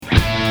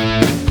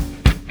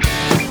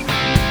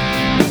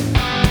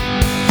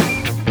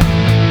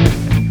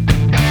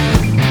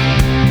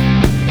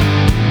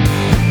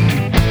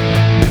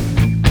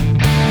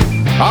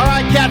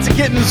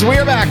friends, we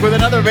are back with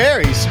another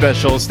very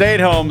special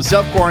stay-at-home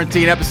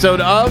self-quarantine episode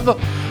of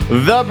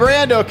the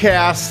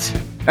Brandocast.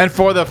 And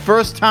for the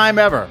first time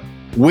ever,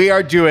 we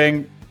are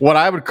doing what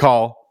I would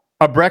call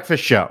a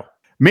breakfast show,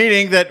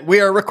 meaning that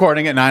we are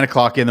recording at 9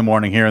 o'clock in the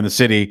morning here in the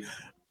city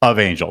of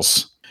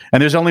Angels.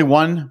 And there's only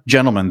one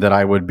gentleman that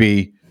I would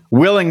be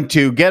willing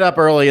to get up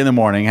early in the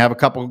morning, have a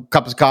couple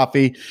cups of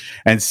coffee,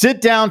 and sit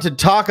down to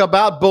talk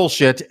about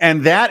bullshit,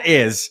 and that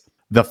is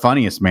the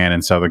funniest man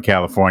in Southern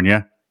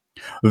California.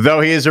 Though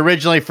he is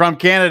originally from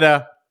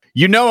Canada,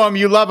 you know him,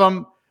 you love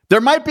him.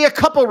 There might be a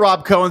couple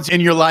Rob Cohens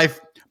in your life,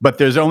 but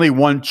there's only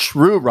one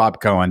true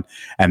Rob Cohen,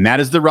 and that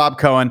is the Rob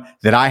Cohen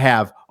that I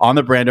have on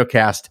the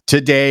Brandocast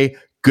today.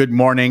 Good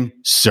morning,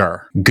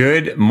 sir.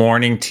 Good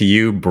morning to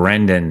you,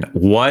 Brendan.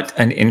 What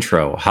an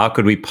intro. How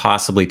could we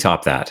possibly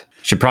top that?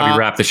 Should probably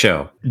wrap the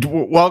show.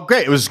 Well,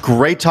 great. It was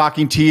great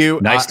talking to you.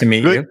 Nice to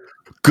meet you.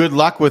 Good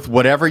luck with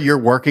whatever you're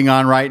working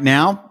on right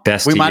now.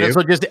 We might as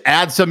well just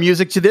add some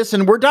music to this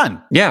and we're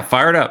done. Yeah,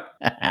 fire it up.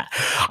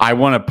 I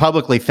want to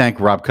publicly thank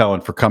Rob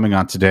Cohen for coming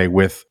on today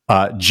with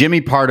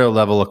Jimmy Pardo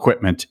level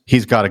equipment.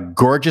 He's got a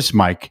gorgeous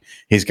mic.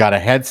 He's got a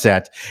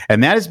headset.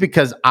 And that is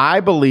because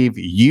I believe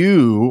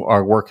you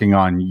are working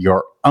on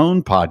your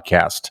own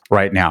podcast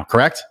right now,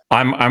 correct?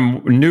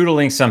 I'm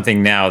noodling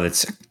something now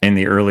that's in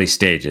the early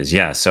stages.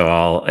 Yeah,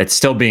 so it's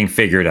still being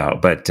figured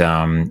out. But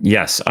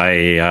yes,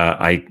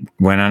 I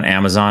went on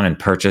Amazon and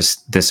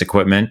purchased this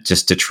equipment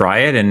just to try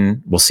it,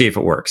 and we'll see if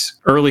it works.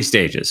 Early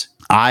stages.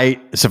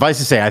 Suffice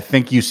to say, I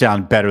think you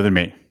sound better than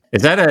me.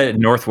 Is that a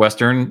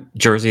Northwestern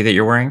jersey that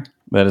you're wearing?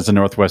 That is a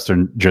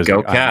Northwestern jersey.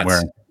 Go Cats. I'm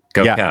wearing.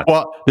 Go Cats.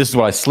 Well, this is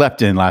what I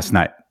slept in last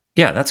night.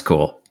 Yeah, that's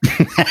cool.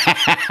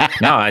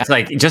 No, it's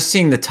like just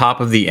seeing the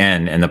top of the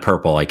N and the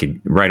purple, I could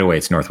right away.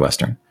 It's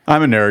Northwestern.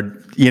 I'm a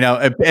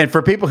nerd, and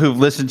for people who've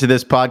listened to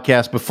this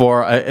podcast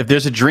before, if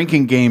there's a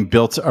drinking game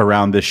built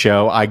around this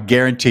show, I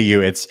guarantee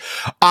you it's,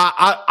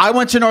 I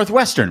went to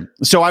Northwestern,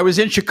 so I was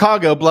in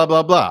Chicago, blah,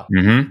 blah, blah.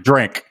 Mm-hmm.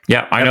 Drink.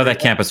 Yeah, I know that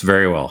campus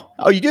very well.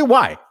 Oh, you do?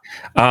 Why?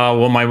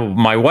 Well,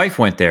 my wife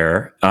went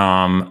there,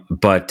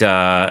 but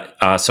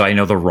so I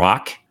know the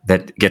Rock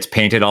that gets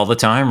painted all the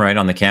time, right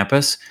on the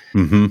campus.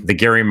 Mm-hmm. The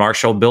Gary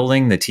Marshall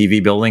building, the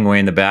TV building way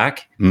in the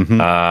back,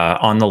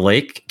 on the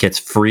lake, gets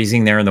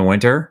freezing there in the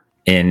winter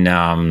in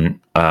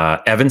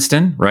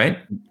Evanston, right?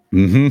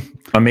 Mm-hmm.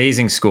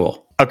 Amazing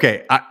school.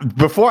 Okay,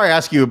 before I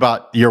ask you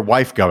about your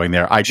wife going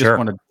there, I just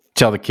want to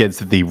tell the kids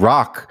that the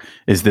Rock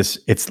is this.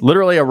 It's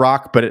literally a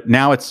rock, but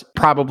now it's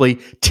probably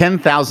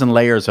 10,000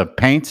 layers of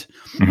paint.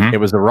 Mm-hmm.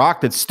 It was a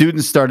rock that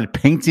students started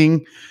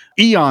painting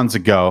eons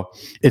ago.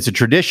 It's a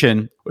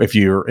tradition. If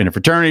you're in a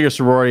fraternity or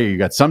sorority, you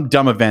got some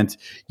dumb event,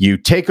 you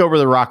take over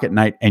the rock at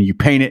night and you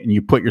paint it and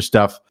you put your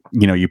stuff,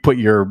 you put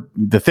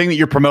the thing that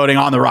you're promoting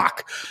on the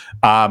rock.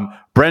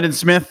 Brendan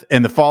Smith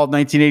in the fall of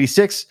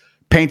 1986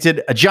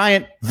 painted a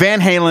giant Van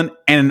Halen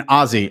and an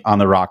Ozzy on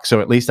the rock. So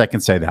at least I can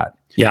say that.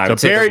 Yeah, I would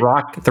say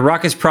the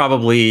rock is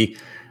probably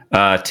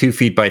 2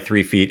 feet by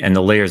 3 feet, and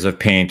the layers of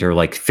paint are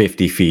like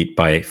 50 feet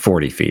by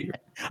 40 feet.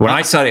 When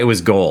I saw it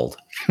was gold.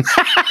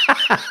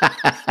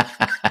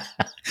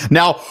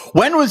 Now,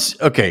 I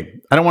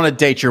don't want to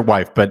date your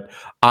wife, but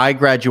I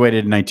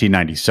graduated in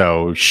 1990,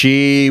 so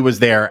she was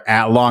there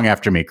long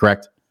after me,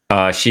 correct?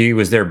 She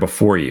was there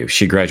before you.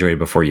 She graduated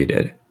before you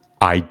did.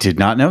 I did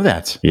not know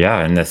that.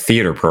 Yeah, in the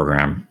theater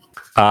program.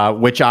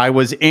 Which I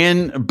was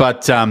in,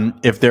 but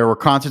if there were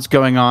concerts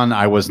going on,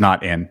 I was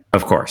not in.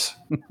 Of course.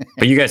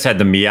 But you guys had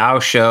the Meow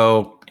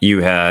Show.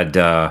 You had...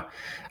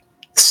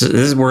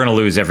 we're going to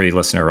lose every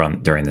listener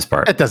during this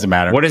part. It doesn't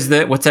matter. What's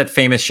that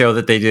famous show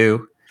that they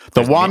do?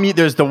 There's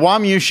the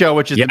WAMU show,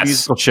 which is the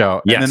musical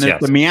show. And then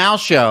there's the Meow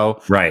Show,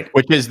 right,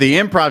 which is the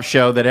improv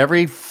show that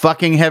every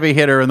fucking heavy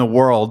hitter in the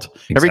world,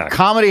 every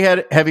comedy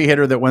heavy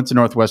hitter that went to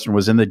Northwestern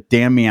was in the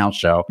damn Meow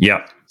Show.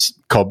 Yeah.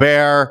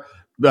 Colbert,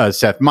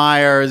 Seth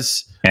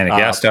Meyers, Anna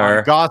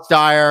Gasteyer.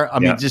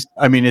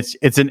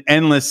 It's an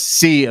endless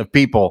sea of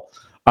people.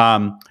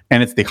 And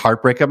it's the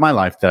heartbreak of my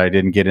life that I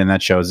didn't get in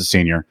that show as a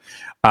senior.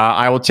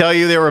 I will tell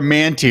you, there were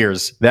man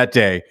tears that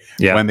day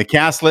when the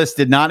cast list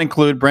did not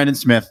include Brendan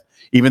Smith,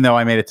 even though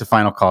I made it to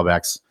final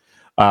callbacks.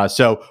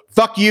 So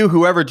fuck you,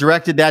 whoever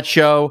directed that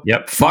show.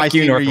 Yep. Fuck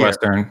you,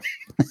 Northwestern.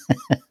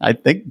 I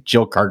think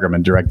Jill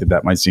Kargerman directed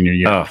that my senior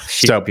year. Oh,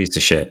 she's a piece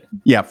of shit.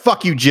 Yeah.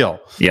 Fuck you, Jill.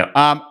 Yeah.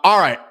 All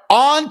right.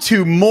 On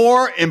to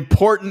more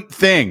important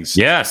things.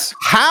 Yes.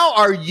 How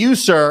are you,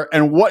 sir?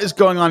 And what is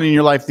going on in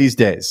your life these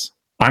days?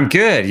 I'm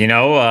good.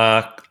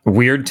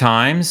 Weird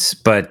times,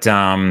 but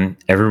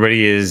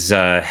everybody is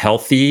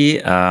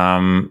healthy. You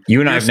and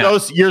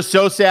you're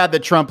so sad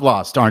that Trump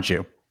lost, aren't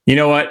you? You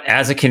know what?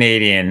 As a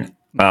Canadian,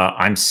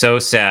 I'm so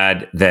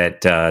sad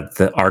that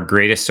our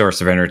greatest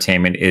source of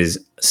entertainment is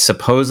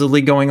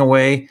supposedly going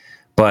away.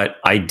 But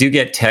I do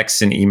get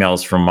texts and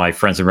emails from my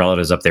friends and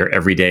relatives up there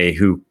every day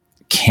who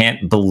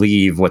can't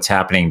believe what's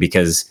happening,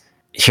 because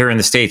here in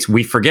the States,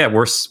 we forget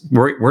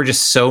we're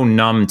just so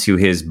numb to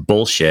his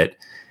bullshit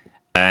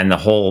and the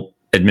whole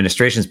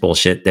administration's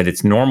bullshit that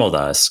it's normal to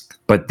us.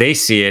 But they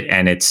see it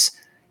and it's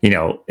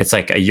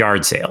like a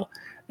yard sale.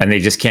 and they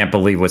just can't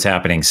believe what's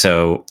happening.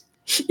 So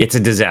it's a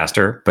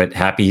disaster, but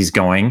happy he's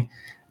going.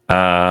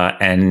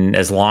 And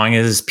as long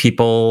as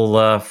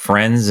people,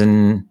 friends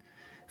and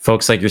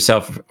folks like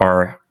yourself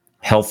are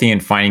healthy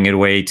and finding a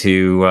way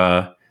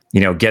to,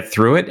 get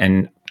through it.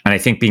 And I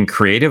think being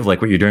creative,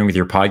 like what you're doing with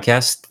your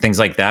podcast, things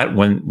like that,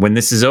 when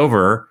this is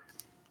over,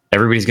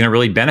 everybody's going to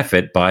really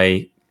benefit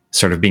by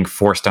sort of being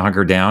forced to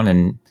hunker down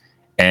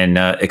and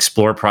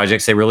explore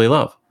projects they really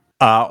love.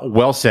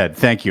 Well said.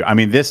 Thank you. I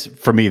mean, this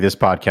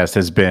podcast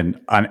has been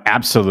an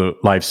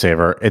absolute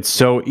lifesaver. It's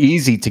so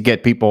easy to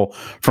get people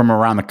from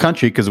around the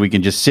country because we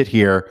can just sit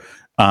here,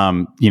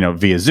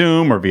 via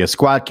Zoom or via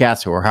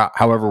Squadcast or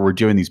however we're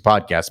doing these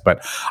podcasts.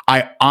 But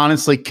I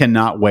honestly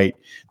cannot wait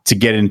to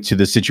get into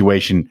the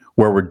situation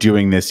where we're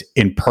doing this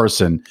in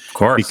person. Of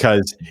course.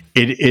 Because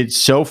it's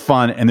so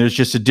fun and there's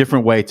just a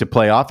different way to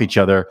play off each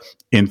other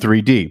in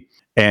 3D.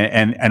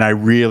 And I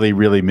really,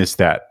 really miss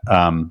that.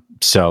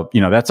 So,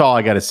 that's all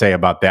I got to say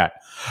about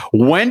that.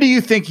 When do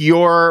you think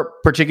your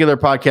particular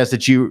podcast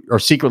that you are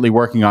secretly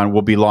working on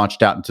will be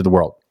launched out into the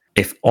world?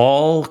 If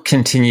all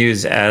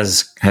continues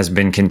as has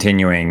been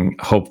continuing,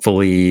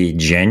 hopefully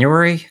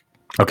January.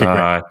 Okay,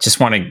 great. Just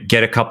want to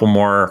get a couple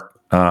more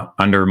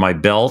under my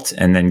belt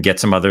and then get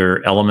some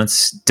other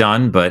elements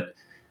done. But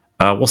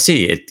we'll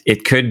see.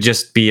 It could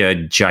just be a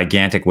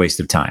gigantic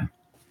waste of time.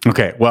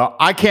 Okay, well,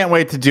 I can't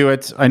wait to do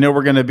it. I know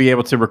we're going to be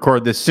able to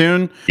record this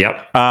soon.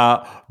 Yep.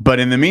 But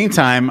in the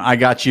meantime, I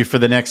got you for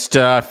the next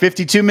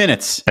 52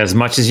 minutes. As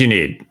much as you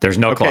need. There's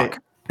no clock.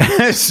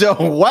 So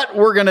what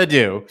we're going to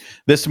do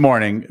this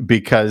morning,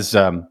 because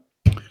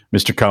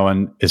Mr.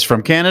 Cohen is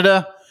from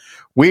Canada,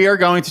 we are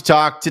going to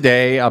talk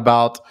today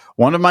about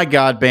one of my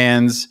god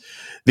bands,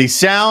 the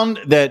sound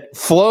that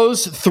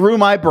flows through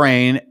my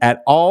brain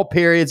at all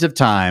periods of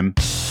time.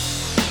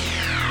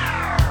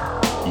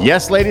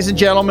 Yes, ladies and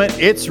gentlemen,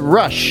 it's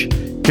Rush,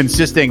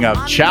 consisting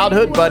of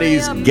childhood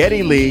buddies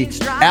Geddy Lee,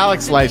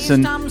 Alex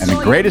Lifeson, and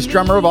the greatest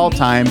drummer of all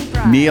time,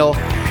 Neil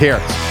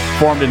Peart.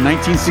 Formed in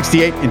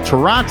 1968 in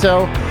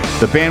Toronto,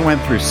 the band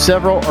went through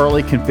several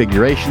early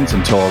configurations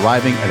until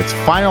arriving at its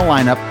final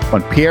lineup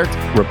when Peart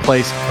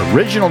replaced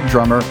original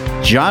drummer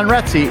John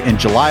Retzi in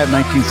July of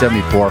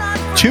 1974,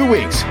 2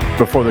 weeks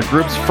before the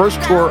group's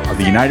first tour of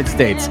the United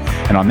States.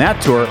 And on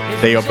that tour,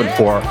 they opened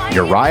for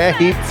Uriah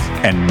Heep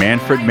and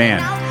Manfred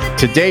Mann.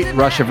 To date,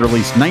 Rush have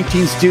released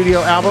 19 studio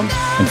albums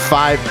in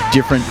 5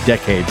 different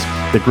decades.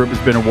 The group has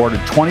been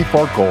awarded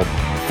 24 gold,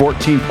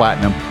 14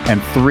 platinum,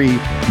 and 3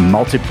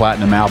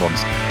 multi-platinum albums.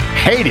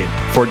 Hated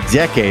for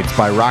decades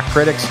by rock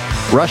critics,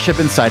 Rush have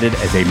been cited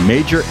as a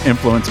major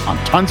influence on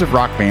tons of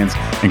rock bands,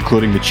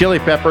 including the Chili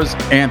Peppers,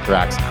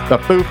 Anthrax, the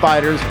Foo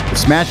Fighters, the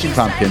Smashing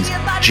Pumpkins,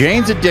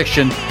 Jane's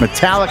Addiction,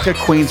 Metallica,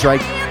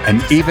 Queensryche,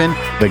 and even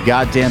the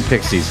goddamn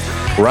Pixies.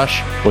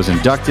 Rush was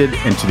inducted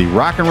into the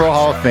Rock and Roll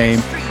Hall of Fame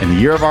in the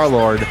year of our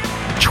Lord,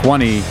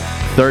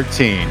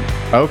 2013.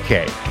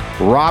 Okay,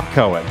 Rob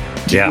Cohen,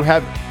 do you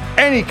have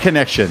any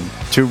connection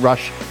to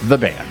Rush, the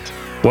band?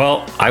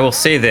 Well, I will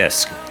say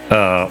this.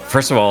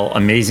 First of all,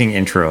 amazing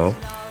intro.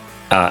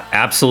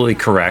 Absolutely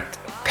correct.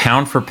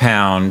 Pound for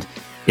pound,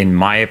 in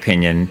my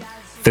opinion,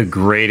 the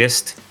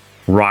greatest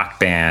rock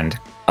band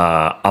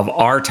of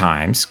our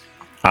times.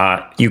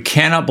 You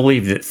cannot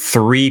believe that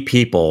 3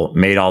 people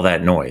made all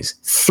that noise.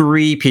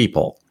 3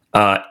 people.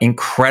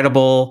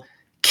 Incredible,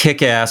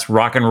 kick-ass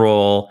rock and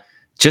roll.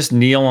 Just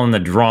Neil on the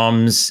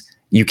drums.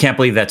 You can't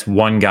believe that's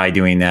one guy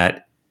doing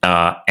that.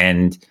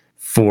 And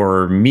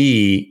for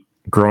me,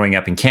 growing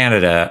up in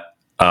Canada,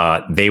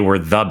 they were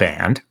the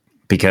band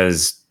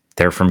because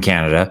they're from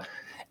Canada.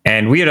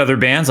 And we had other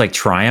bands like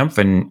Triumph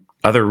and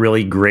other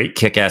really great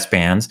kick-ass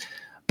bands.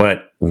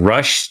 But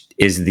Rush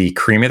is the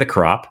cream of the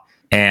crop.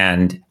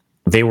 And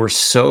they were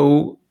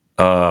so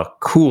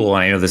cool.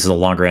 And I know this is a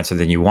longer answer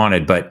than you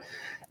wanted, but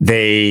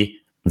they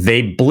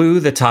blew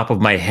the top of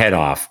my head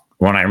off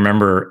when I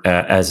remember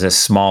as a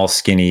small,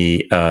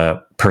 skinny,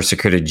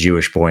 persecuted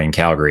Jewish boy in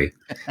Calgary.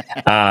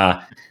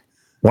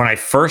 When I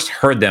first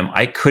heard them,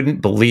 I couldn't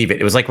believe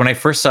it. It was like when I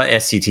first saw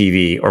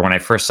SCTV or when I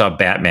first saw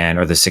Batman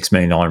or the $6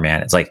 Million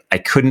Man. It's like I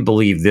couldn't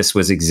believe this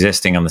was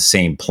existing on the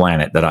same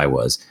planet that I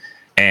was.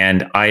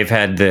 And I've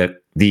had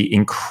the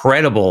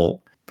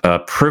incredible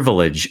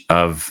privilege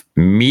of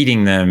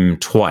meeting them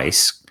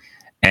twice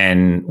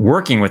and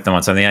working with them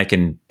on something. I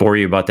can bore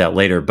you about that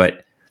later,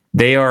 but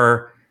they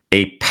are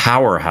a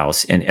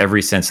powerhouse in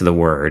every sense of the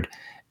word.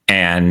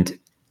 And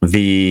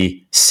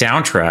the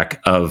soundtrack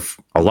of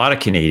a lot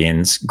of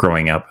Canadians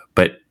growing up,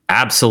 but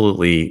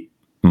absolutely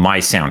my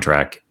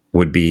soundtrack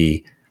would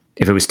be,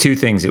 if it was 2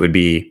 things, it would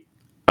be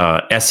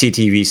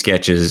SCTV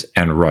sketches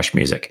and Rush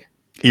music.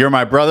 You're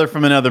my brother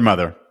from another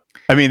mother.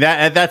 I mean,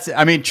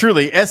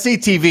 truly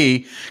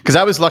SCTV, because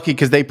I was lucky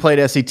because they played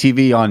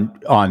SCTV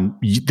on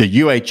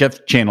the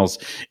UHF channels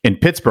in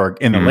Pittsburgh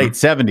in the late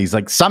 70s.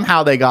 Like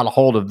somehow they got a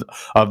hold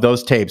of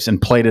those tapes and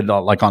played it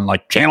on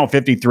channel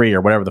 53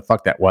 or whatever the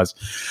fuck that was.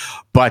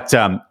 But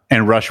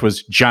and Rush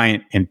was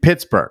giant in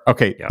Pittsburgh.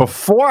 Okay,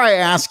 Before I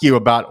ask you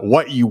about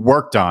what you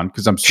worked on,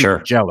 because I'm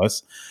super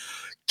jealous,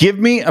 Give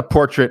me a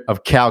portrait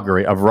of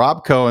Calgary, of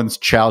Rob Cohen's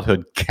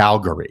childhood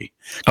Calgary.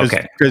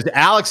 Okay. Because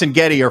Alex and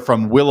Getty are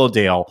from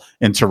Willowdale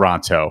in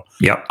Toronto.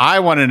 Yep.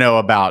 I want to know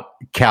about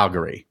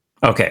Calgary.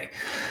 Okay.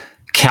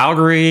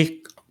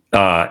 Calgary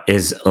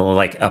is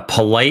like a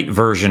polite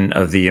version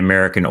of the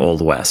American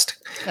Old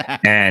West.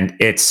 And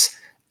it's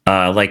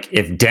like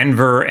if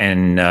Denver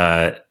and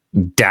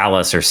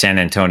Dallas or San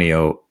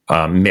Antonio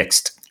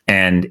mixed.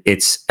 And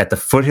it's at the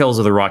foothills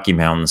of the Rocky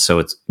Mountains. So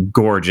it's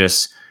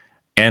gorgeous,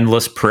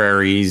 endless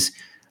prairies,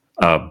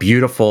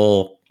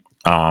 beautiful.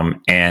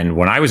 And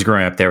when I was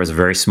growing up, there was a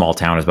very small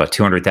town. It was about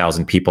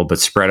 200,000 people, but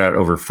spread out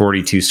over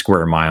 42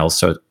 square miles.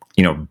 So,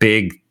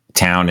 big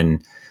town.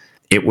 And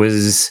it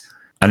was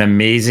an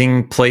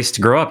amazing place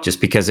to grow up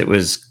just because it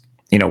was,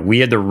 we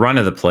had the run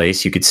of the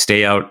place. You could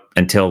stay out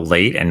until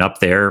late, and up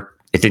there,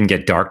 it didn't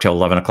get dark till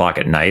 11 o'clock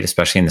at night,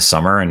 especially in the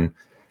summer. And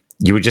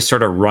you would just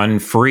sort of run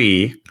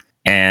free.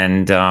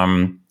 And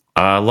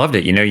loved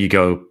it. You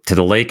go to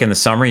the lake in the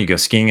summer, you go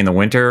skiing in the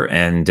winter,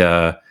 and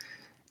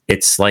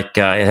it's like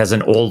it has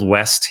an Old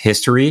West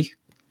history.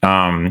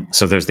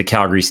 So there's the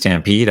Calgary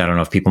Stampede. I don't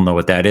know if people know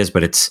what that is,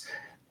 but it's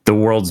the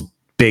world's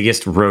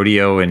biggest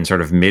rodeo and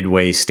sort of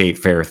midway state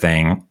fair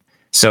thing.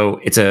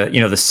 So it's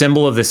the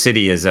symbol of the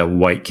city is a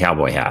white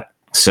cowboy hat.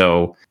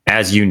 So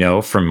as you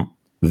know from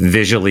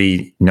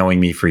visually knowing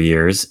me for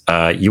years,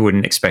 you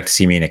wouldn't expect to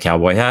see me in a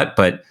cowboy hat,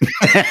 but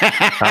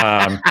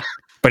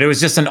but it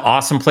was just an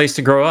awesome place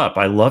to grow up.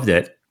 I loved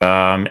it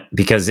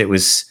because it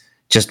was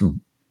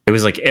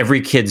like every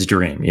kid's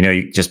dream.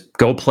 You just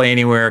go play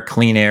anywhere,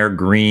 clean air,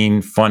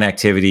 green, fun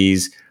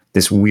activities,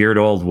 this weird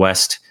Old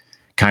West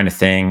kind of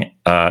thing.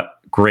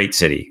 Great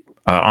city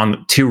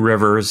on 2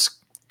 rivers.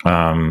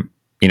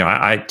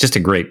 Just a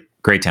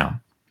great town.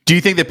 Do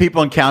you think that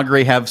people in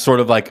Calgary have sort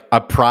of like a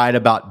pride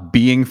about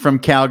being from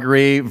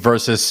Calgary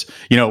versus,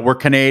 we're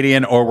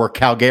Canadian or we're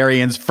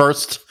Calgarians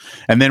first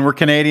and then we're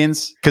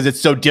Canadians because it's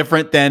so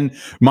different than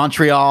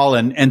Montreal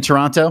and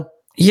Toronto?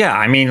 Yeah.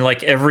 I mean,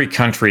 like every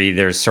country,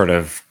 there's sort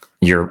of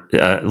your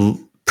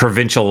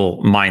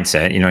provincial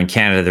mindset. In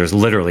Canada, there's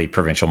literally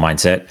provincial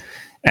mindset.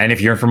 And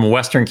if you're from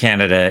Western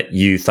Canada,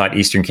 you thought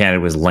Eastern Canada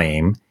was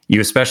lame.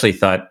 You especially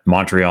thought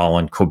Montreal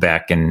and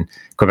Quebec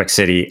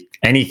City,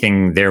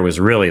 anything there was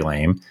really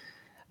lame.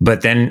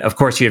 But then, of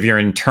course, you have your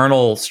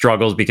internal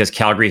struggles because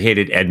Calgary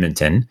hated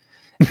Edmonton.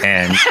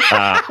 And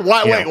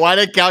why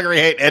did Calgary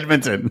hate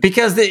Edmonton?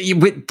 Because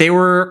they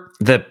were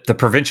the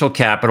provincial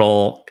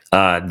capital.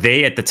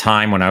 They, at the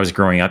time when I was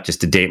growing up,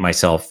 just to date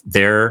myself,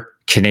 their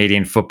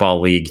Canadian Football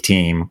League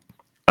team,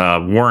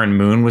 Warren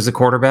Moon was the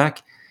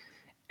quarterback.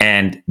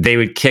 And they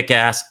would kick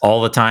ass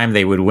all the time.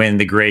 They would win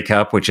the Grey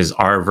Cup, which is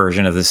our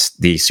version of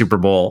the Super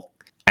Bowl.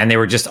 And they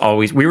were just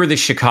we were the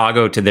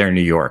Chicago to their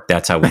New York.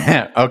 That's how we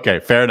went. Okay,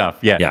 fair enough.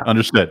 Yeah.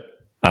 Understood.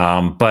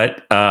 It's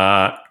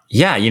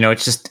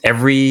just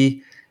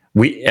in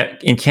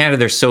Canada,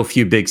 there's so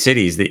few big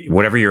cities that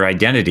whatever your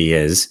identity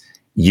is,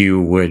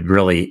 you would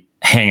really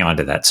hang on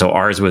to that. So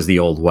ours was the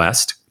Old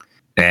West.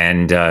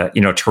 And,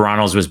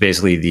 Toronto's was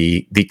basically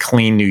the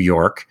clean New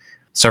York.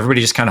 So everybody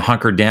just kind of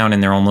hunkered down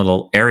in their own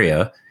little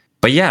area.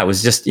 But yeah, it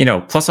was just,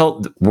 plus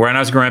when I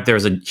was growing up, there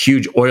was a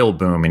huge oil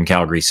boom in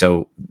Calgary.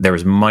 So there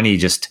was money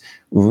just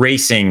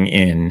racing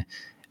in.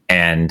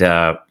 And,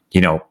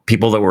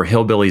 people that were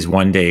hillbillies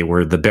one day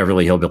were the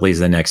Beverly Hillbillies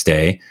the next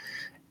day.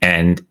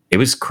 And it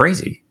was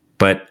crazy.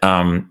 But,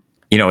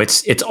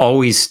 it's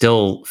always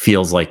still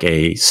feels like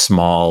a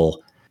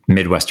small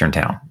Midwestern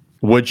town.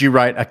 Would you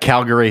write a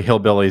Calgary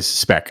Hillbillies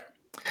spec?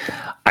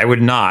 I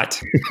would not.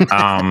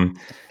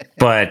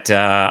 But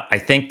I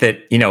think that,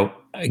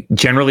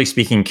 generally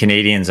speaking,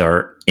 Canadians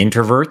are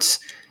introverts.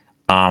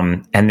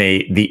 And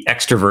the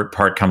extrovert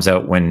part comes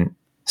out when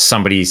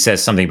somebody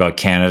says something about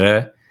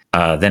Canada,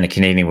 then a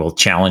Canadian will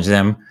challenge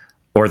them.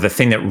 Or the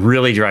thing that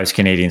really drives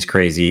Canadians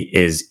crazy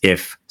is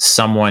if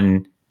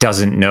someone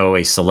doesn't know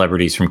a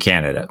celebrity's from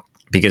Canada,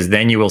 because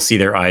then you will see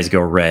their eyes go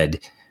red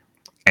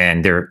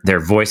and their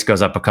voice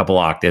goes up a couple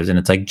octaves and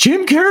it's like,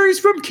 Jim Carrey's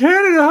from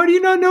Canada. How do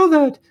you not know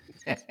that?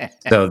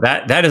 So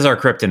that is our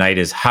kryptonite,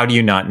 is how do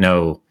you not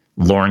know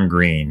Lorne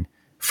Greene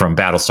from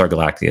Battlestar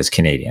Galactica is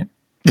Canadian?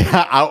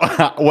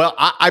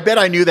 I bet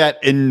I knew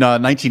that in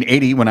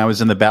 1980 when I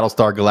was in the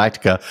Battlestar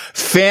Galactica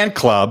fan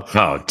club.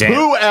 Oh, damn.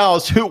 Who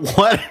else?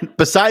 What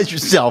besides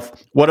yourself?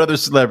 What other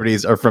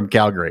celebrities are from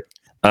Calgary?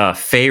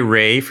 Fay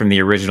Ray from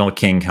the original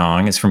King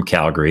Kong is from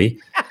Calgary.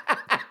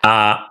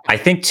 I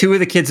think 2 of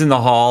the kids in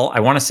the hall, I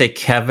want to say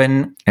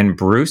Kevin and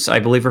Bruce, I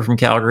believe, are from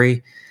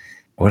Calgary.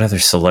 What other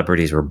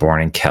celebrities were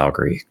born in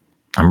Calgary?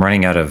 I'm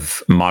running out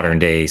of modern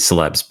day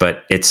celebs,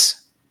 but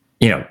it's,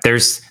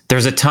 there's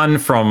a ton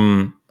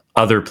from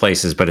other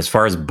places, but as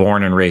far as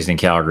born and raised in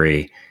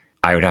Calgary,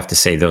 I would have to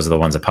say those are the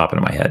ones that pop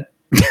into my head.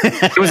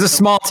 It was a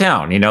small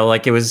town,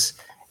 it was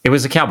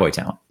a cowboy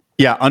town.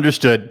 Yeah,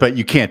 understood, but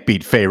you can't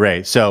beat Fay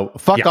Ray. So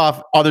fuck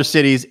off other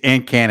cities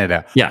and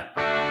Canada. Yeah.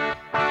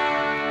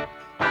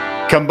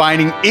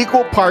 Combining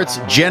equal parts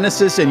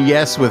Genesis and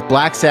Yes with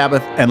Black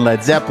Sabbath and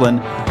Led Zeppelin,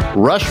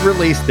 Rush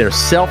released their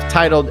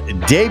self-titled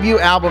debut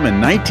album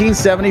in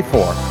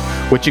 1974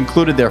 which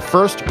included their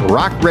first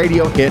rock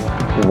radio hit,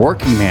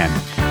 Working Man.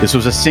 This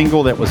was a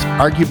single that was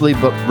arguably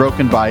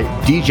broken by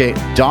DJ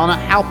Donna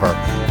Halper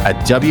at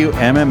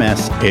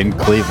WMMS in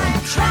Cleveland.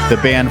 The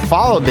band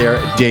followed their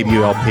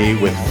debut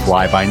LP with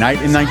Fly By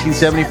Night in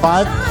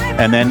 1975,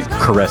 and then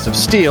Caress of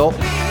Steel,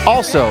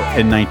 also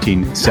in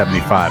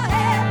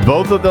 1975.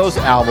 Both of those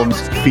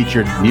albums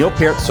featured Neil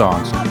Peart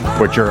songs,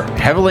 which are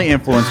heavily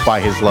influenced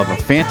by his love of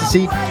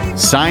fantasy,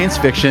 science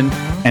fiction,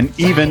 and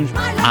even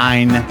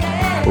Ayn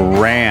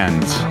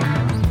Rand.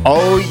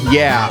 Oh,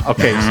 yeah.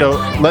 Okay, so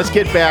let's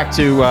get back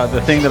to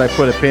the thing that I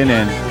put a pin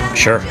in.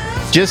 Sure.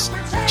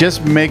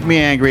 Just make me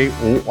angry.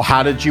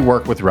 How did you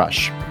work with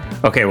Rush?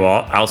 Okay,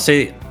 well, I'll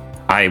say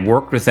I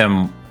worked with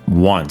them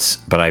once,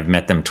 but I've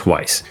met them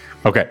twice.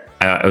 Okay.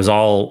 It was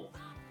all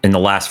in the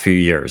last few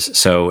years,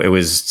 so it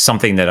was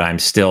something that I'm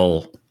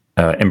still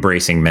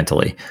embracing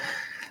mentally.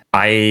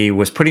 I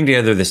was putting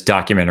together this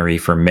documentary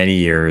for many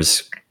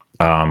years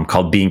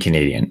called Being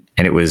Canadian.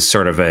 And it was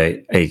sort of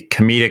a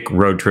comedic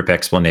road trip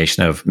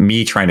explanation of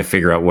me trying to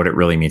figure out what it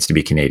really means to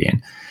be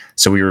Canadian.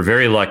 So we were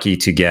very lucky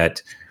to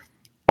get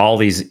all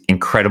these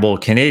incredible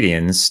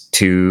Canadians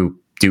to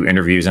do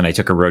interviews. And I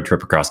took a road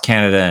trip across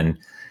Canada.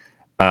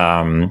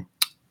 And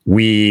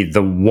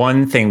the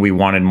one thing we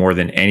wanted more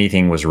than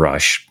anything was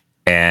Rush.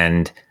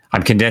 And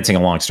I'm condensing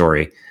a long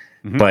story,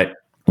 but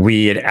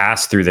we had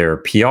asked through their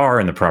PR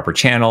and the proper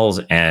channels,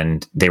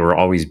 and they were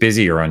always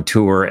busy or on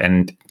tour.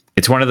 And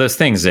it's one of those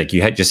things like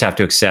you just have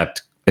to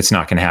accept it's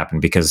not going to happen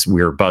because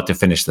we were about to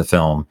finish the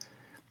film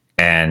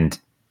and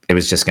it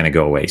was just going to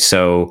go away.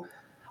 So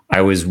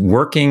I was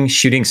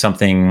shooting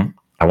something,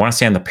 I want to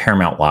say on the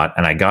Paramount lot,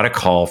 and I got a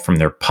call from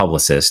their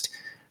publicist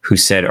who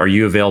said, "Are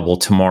you available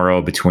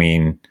tomorrow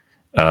between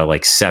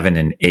like 7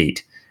 and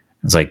 8? I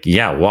was like,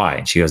 "Yeah, why?"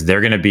 And she goes,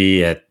 "They're going to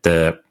be at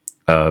the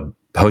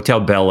Hotel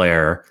Bel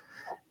Air.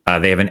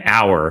 They have an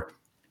hour.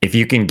 If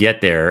you can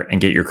get there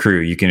and get your crew,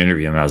 you can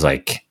interview them." And I was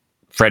like,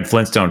 Fred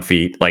Flintstone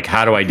feet. Like,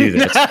 how do I do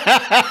this?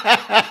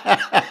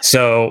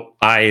 So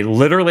I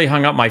literally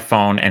hung up my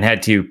phone and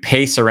had to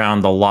pace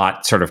around the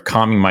lot, sort of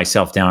calming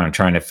myself down and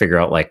trying to figure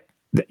out, like,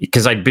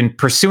 because I'd been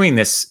pursuing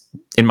this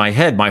in my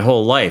head my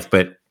whole life.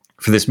 But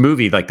for this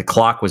movie, like, the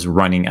clock was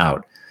running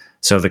out.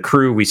 So the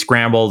crew, we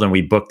scrambled and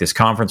we booked this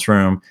conference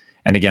room.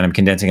 And again, I'm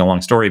condensing a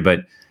long story,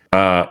 but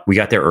we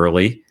got there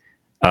early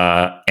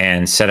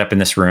and set up in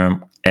this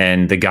room,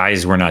 and the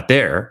guys were not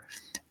there.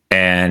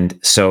 And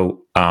so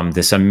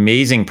this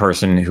amazing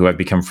person who I've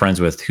become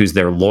friends with, who's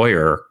their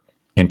lawyer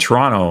in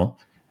Toronto,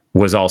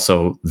 was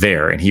also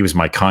there. And he was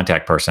my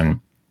contact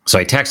person. So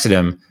I texted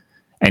him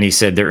and he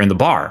said, "They're in the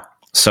bar."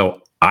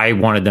 So I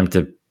wanted them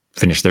to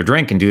finish their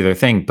drink and do their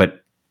thing.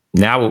 But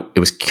now it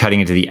was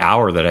cutting into the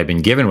hour that I'd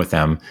been given with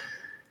them.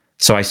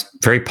 So I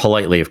very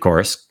politely, of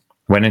course,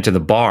 went into the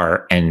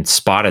bar and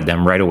spotted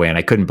them right away. And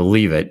I couldn't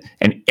believe it.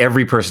 And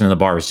every person in the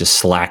bar was just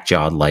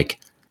slack-jawed, like,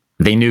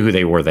 they knew who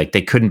they were. Like,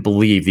 they couldn't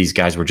believe these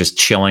guys were just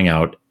chilling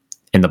out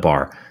in the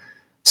bar.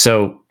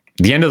 So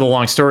the end of the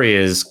long story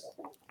is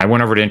I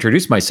went over to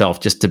introduce myself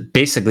just to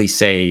basically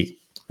say,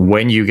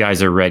 when you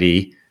guys are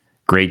ready,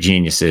 great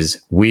geniuses,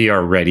 we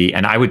are ready.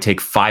 And I would take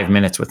 5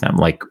 minutes with them.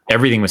 Like,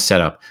 everything was set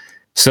up.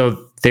 So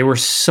they were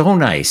so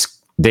nice.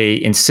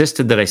 They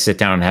insisted that I sit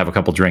down and have a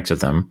couple drinks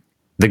with them.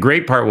 The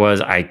great part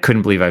was I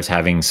couldn't believe I was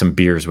having some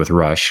beers with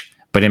Rush.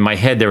 But in my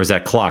head, there was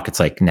that clock. It's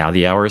like, now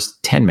the hour is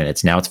 10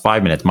 minutes. Now it's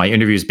 5 minutes. My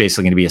interview is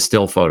basically going to be a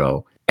still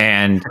photo.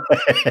 And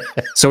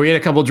so we had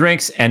a couple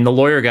drinks, and the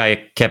lawyer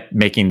guy kept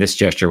making this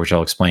gesture, which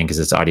I'll explain because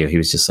it's audio. He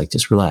was just like,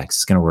 "Just relax.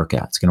 It's going to work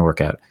out. It's going to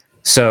work out."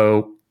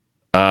 So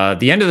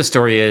the end of the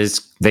story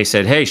is they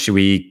said, "Hey,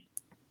 you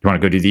want to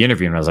go do the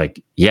interview?" And I was like,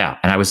 "Yeah."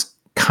 And I was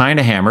kind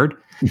of hammered,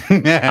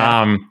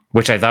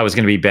 which I thought was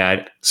going to be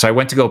bad. So I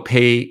went to go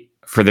pay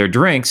for their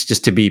drinks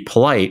just to be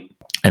polite,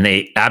 and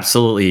they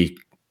absolutely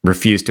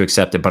refused to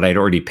accept it, but I'd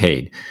already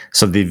paid.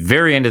 So the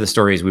very end of the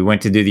story is we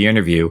went to do the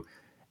interview,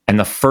 and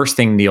the first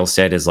thing Neil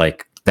said is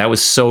like, "That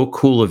was so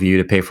cool of you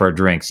to pay for our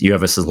drinks. You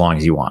have us as long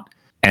as you want."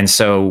 And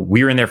so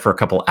we were in there for a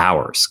couple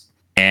hours,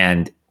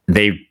 and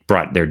they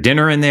brought their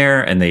dinner in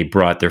there and they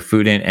brought their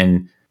food in.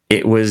 And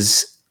it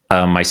was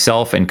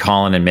myself and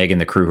Colin and Megan,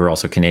 the crew, who are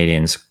also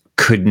Canadians,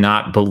 could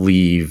not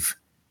believe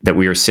that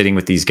we were sitting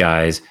with these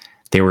guys.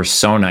 They were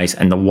so nice.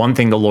 And the one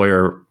thing the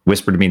lawyer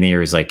whispered to me in the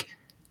ear is like,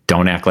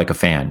 "Don't act like a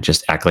fan.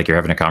 Just act like you're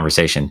having a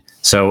conversation."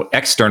 So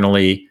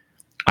externally,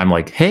 I'm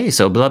like, "Hey,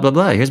 so blah, blah,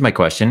 blah. Here's my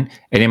question."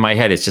 And in my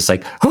head, it's just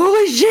like,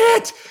 "Holy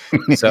shit."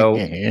 So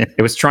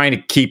it was trying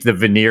to keep the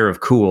veneer of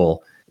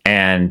cool.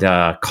 And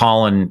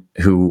Colin,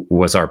 who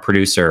was our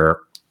producer,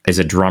 is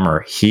a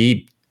drummer.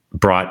 He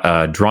brought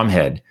a drum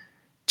head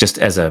just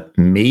as a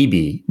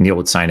maybe Neil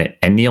would sign it.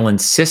 And Neil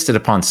insisted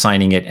upon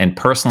signing it and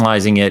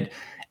personalizing it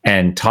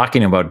and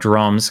talking about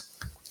drums.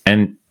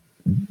 And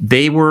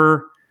they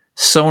were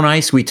so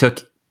nice. We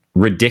took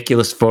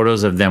ridiculous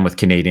photos of them with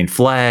Canadian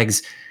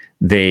flags.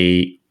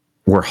 They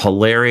were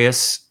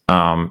hilarious.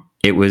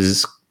 It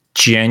was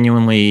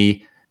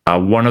genuinely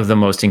one of the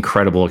most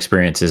incredible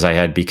experiences I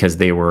had because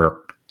they were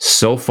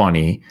so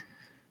funny,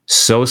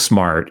 so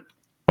smart,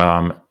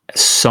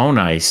 so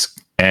nice.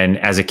 And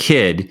as a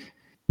kid,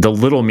 the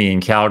little me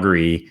in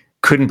Calgary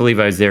couldn't believe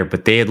I was there,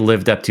 but they had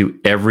lived up to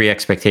every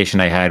expectation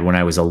I had when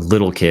I was a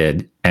little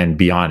kid and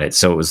beyond it.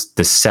 So it was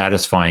the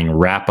satisfying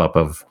wrap up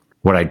of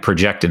what I'd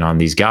projected on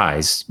these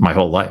guys my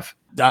whole life.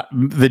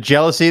 The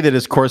jealousy that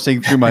is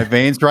coursing through my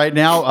veins right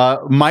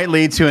now might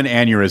lead to an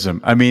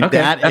aneurysm. I mean, Okay,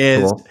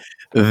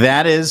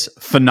 that is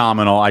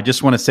phenomenal. I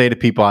just want to say to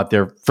people out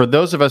there, for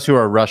those of us who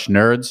are Rush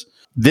nerds,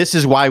 this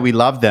is why we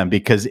love them,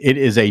 because it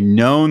is a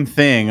known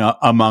thing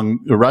among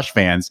Rush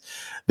fans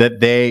that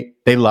they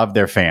love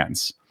their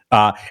fans.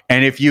 And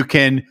if you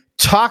can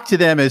talk to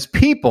them as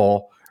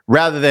people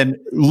rather than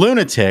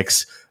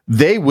lunatics,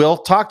 they will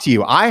talk to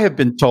you. I have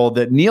been told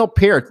that Neil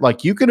Peart,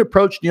 like you can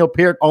approach Neil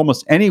Peart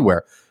almost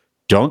anywhere.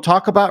 Don't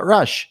talk about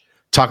Rush.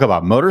 Talk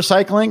about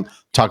motorcycling.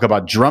 Talk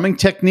about drumming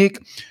technique.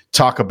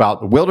 Talk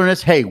about the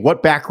wilderness. Hey,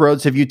 what back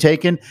roads have you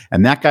taken?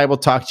 And that guy will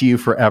talk to you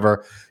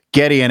forever.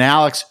 Geddy and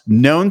Alex,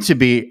 known to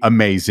be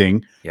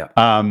amazing. Yeah.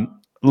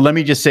 Let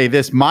me just say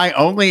this. My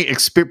only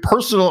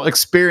personal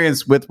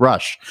experience with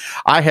Rush,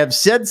 I have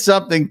said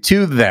something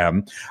to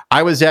them.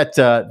 I was at,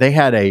 they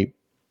had a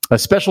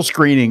special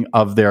screening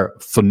of their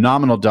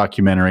phenomenal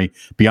documentary,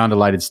 Beyond a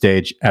Lighted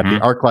Stage, at the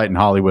ArcLight in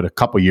Hollywood a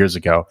couple years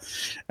ago.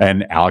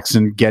 And Alex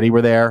and Geddy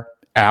were there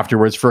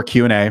afterwards for a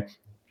Q&A.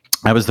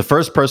 I was the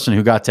first person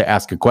who got to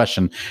ask a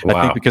question. Wow.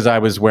 I think because I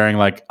was wearing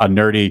like a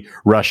nerdy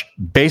Rush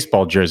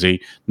baseball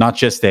jersey, not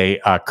just a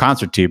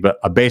concert tee, but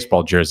a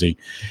baseball jersey.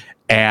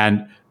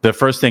 And the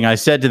first thing I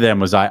said to them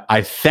was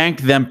I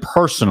thanked them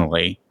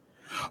personally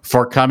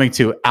for coming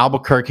to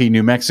Albuquerque,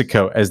 New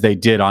Mexico, as they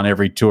did on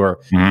every tour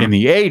in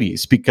the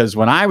 80s. Because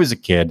when I was a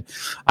kid,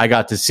 I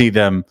got to see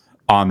them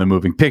on the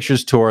Moving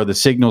Pictures tour, the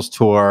Signals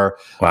tour,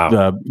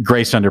 the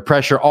Grace Under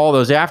Pressure, all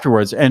those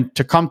afterwards. And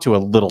to come to a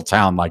little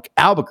town like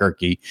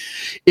Albuquerque,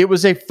 it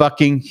was a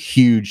fucking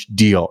huge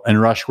deal.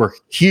 And Rush were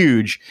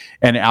huge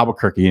in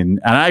Albuquerque. And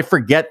I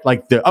forget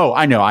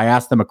I know. I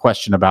asked them a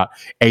question about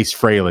Ace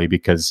Frehley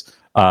because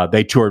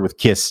they toured with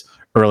Kiss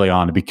early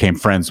on and became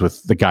friends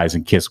with the guys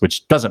in Kiss,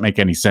 which doesn't make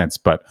any sense.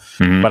 But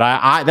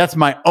I that's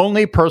my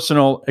only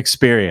personal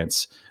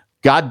experience.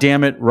 God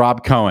damn it,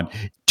 Rob Cohen.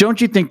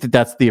 Don't you think that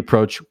that's the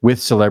approach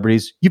with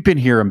celebrities? You've been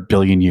here a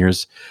billion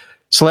years.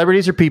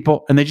 Celebrities are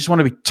people, and they just want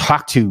to be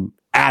talked to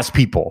as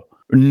people,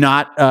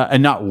 not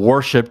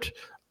worshipped.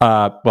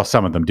 Well,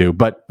 some of them do,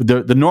 but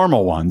the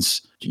normal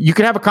ones, you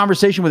can have a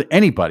conversation with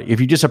anybody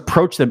if you just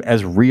approach them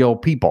as real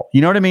people.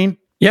 You know what I mean?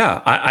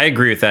 Yeah, I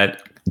agree with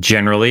that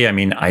generally. I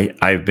mean,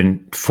 I've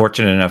been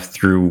fortunate enough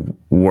through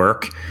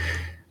work,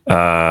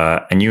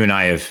 and you and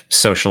I have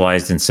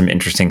socialized in some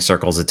interesting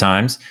circles at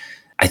times.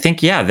 I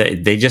think, yeah,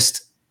 they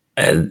just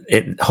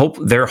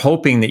they're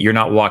hoping that you're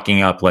not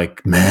walking up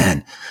like,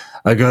 man,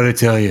 I got to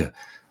tell you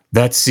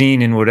that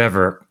scene in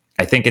whatever.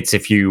 I think it's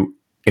if you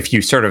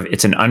sort of,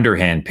 it's an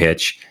underhand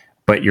pitch,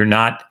 but you're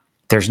not,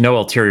 there's no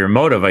ulterior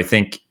motive. I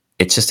think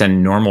it's just a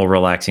normal,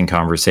 relaxing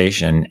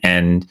conversation.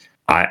 And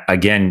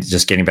again,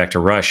 just getting back to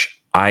Rush,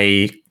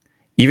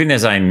 even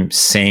as I'm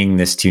saying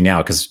this to you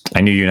now, because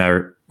I knew you and I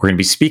were going to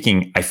be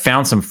speaking, I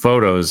found some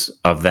photos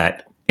of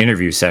that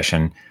interview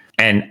session.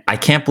 And I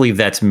can't believe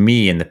that's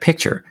me in the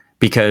picture,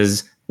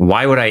 because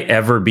why would I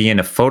ever be in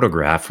a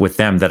photograph with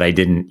them that I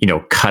didn't,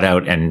 cut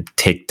out and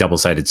take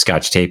double-sided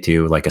Scotch tape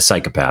to like a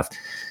psychopath?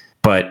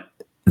 But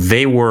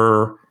they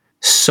were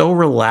so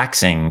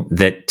relaxing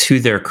that, to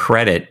their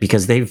credit,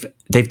 because they've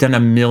done a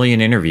million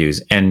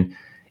interviews, and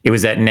it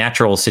was that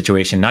natural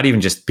situation, not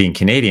even just being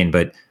Canadian,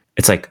 but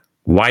it's like,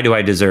 why do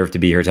I deserve to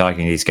be here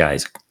talking to these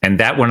guys? And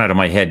that went out of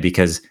my head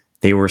because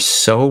they were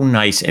so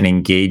nice and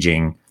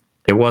engaging.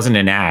 It wasn't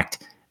an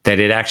act, that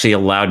it actually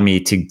allowed me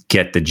to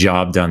get the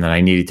job done that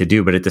I needed to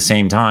do. But at the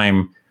same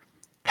time,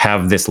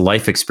 have this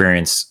life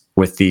experience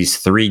with these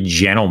three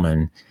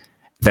gentlemen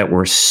that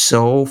were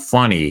so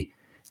funny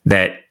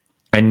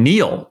and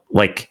Neil,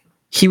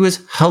 he was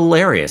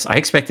hilarious. I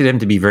expected him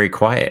to be very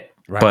quiet,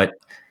 but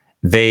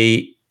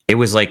it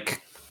was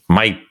like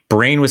my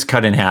brain was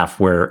cut in half,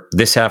 where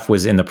this half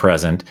was in the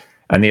present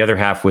and the other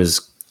half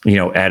was,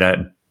 at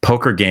a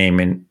poker game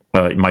in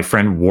my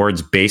friend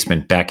Ward's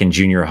basement back in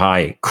junior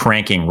high,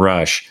 cranking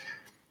Rush.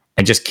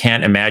 I just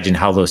can't imagine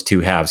how those two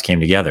halves came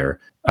together.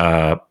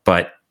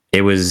 But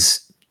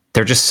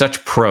they're just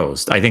such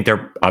pros. I think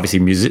they're obviously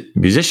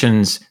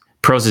musicians,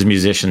 pros as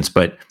musicians,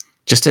 but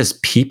just as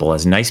people,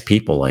 as nice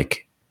people,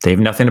 they have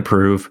nothing to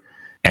prove.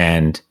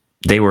 And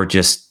they were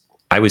just,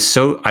 I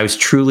was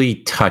truly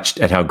touched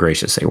at how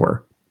gracious they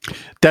were.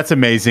 That's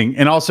amazing.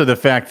 And also the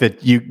fact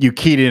that you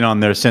keyed in on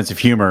their sense of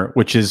humor,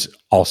 which is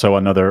also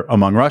another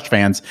among Rush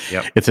fans.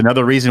 Yep. It's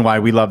another reason why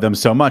we love them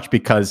so much,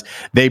 because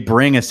they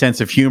bring a sense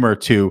of humor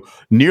to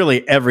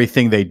nearly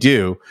everything they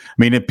do. I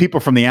mean, if people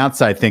from the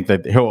outside think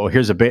that,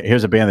 here's a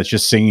band that's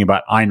just singing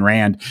about Ayn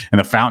Rand and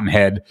the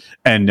Fountainhead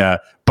and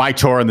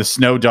Bytor and the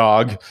Snow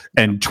Dog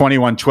and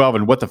 2112,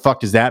 and what the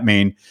fuck does that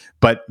mean?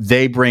 But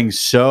they bring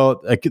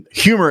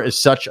humor is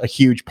such a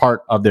huge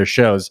part of their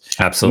shows.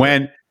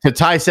 Absolutely. To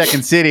tie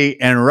Second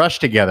City and Rush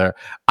together,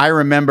 I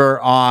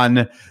remember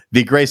on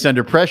the Grace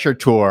Under Pressure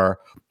tour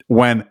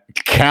when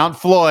Count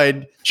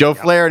Floyd, Joe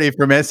Flaherty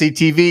from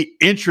SCTV,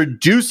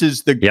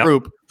 introduces the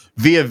group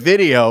via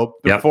video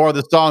before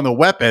the song "The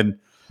Weapon."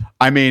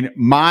 I mean,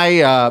 my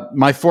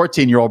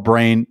 14-year-old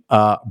brain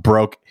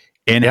broke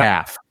in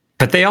half.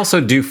 But they also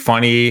do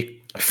funny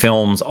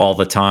films all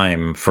the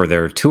time for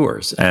their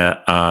tours.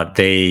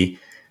 They're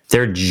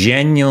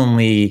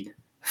genuinely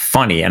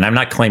funny, and I'm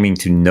not claiming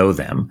to know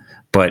them,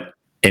 but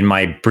in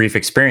my brief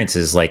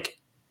experiences, like,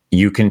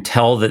 you can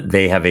tell that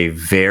they have a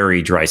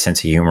very dry sense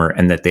of humor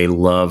and that they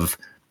love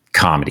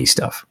comedy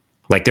stuff.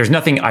 Like, there's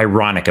nothing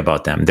ironic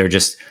about them. They're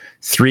just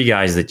three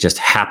guys that just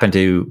happen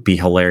to be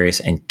hilarious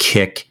and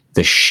kick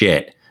the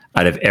shit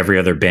out of every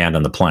other band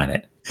on the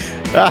planet.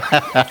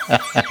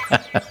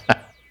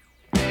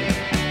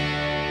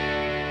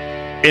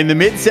 In the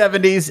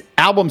mid-'70s,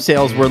 album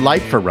sales were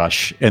light for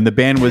Rush, and the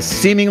band was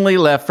seemingly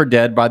left for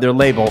dead by their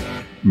label,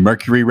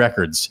 Mercury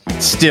Records.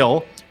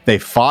 Still, they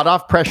fought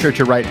off pressure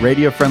to write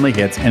radio-friendly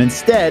hits, and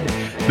instead,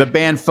 the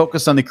band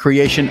focused on the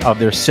creation of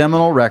their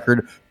seminal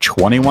record,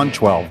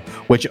 2112,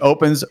 which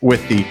opens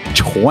with the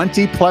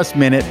 20-plus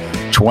minute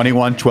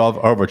 2112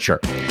 Overture.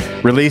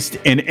 Released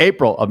in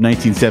April of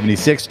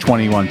 1976,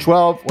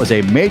 2112 was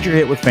a major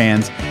hit with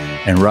fans,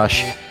 and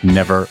Rush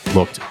never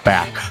looked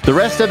back. The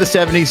rest of the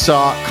 70s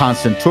saw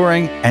constant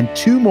touring and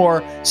two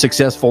more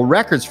successful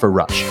records for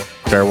Rush,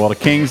 Farewell to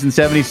Kings in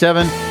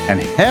 77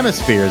 and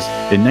Hemispheres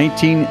in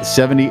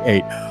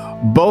 1978.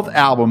 Both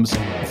albums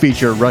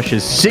feature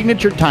Rush's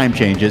signature time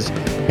changes,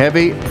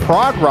 heavy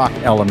prog rock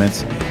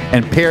elements,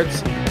 and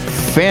Peart's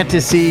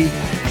fantasy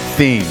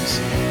themes.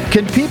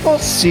 Can people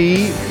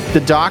see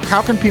the doc?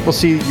 How can people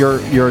see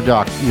your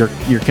doc,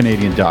 your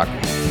Canadian doc?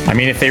 I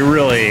mean, if they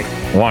really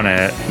want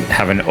to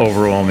have an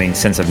overwhelming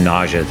sense of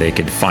nausea, they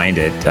could find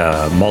it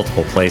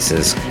multiple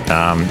places.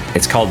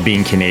 It's called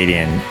Being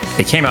Canadian.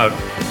 It came out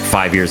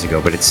 5 years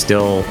ago, but it's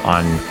still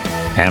on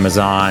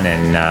Amazon,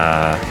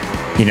 and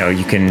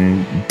you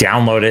can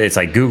download it. It's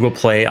like Google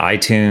Play,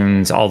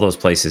 iTunes, all those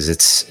places.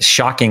 It's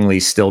shockingly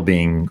still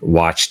being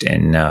watched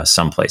in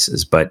some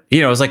places, but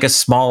it was like a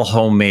small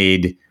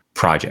homemade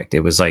project.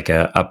 It was like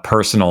a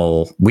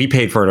personal. We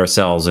paid for it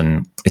ourselves,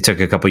 and it took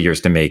a couple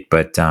years to make,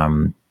 but it's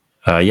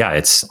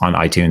on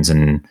iTunes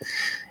and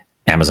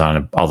Amazon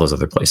and all those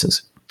other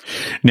places.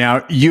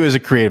 Now, you as a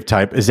creative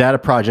type, is that a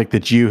project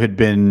that you had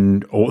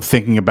been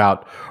thinking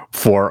about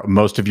for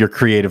most of your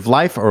creative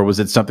life, or was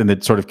it something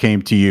that sort of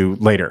came to you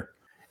later?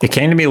 It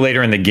came to me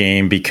later in the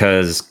game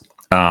because,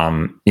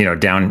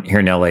 down here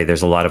in LA,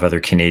 there's a lot of other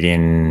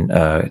Canadian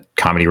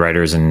comedy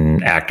writers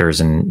and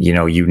actors, and,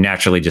 you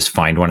naturally just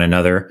find one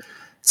another.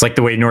 It's like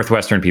the way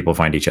Northwestern people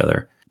find each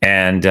other.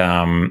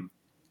 And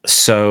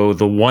so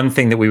the one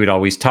thing that we would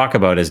always talk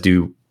about, as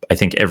do I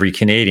think every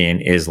Canadian,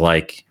 is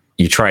like,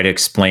 you try to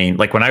explain,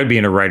 like when I would be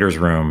in a writer's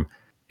room,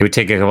 it would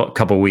take a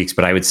couple of weeks,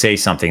 but I would say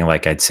something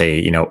like, I'd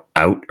say,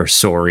 out or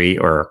sorry,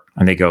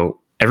 and they go,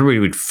 everybody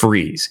would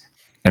freeze.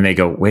 And they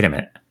go, wait a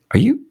minute, are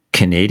you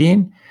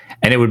Canadian?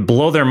 And it would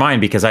blow their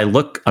mind because I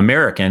look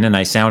American and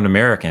I sound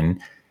American,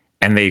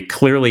 and they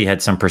clearly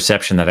had some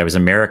perception that I was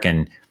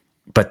American,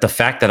 but the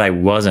fact that I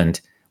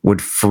wasn't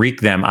would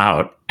freak them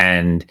out,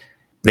 and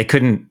they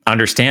couldn't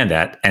understand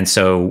that. And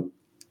so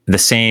the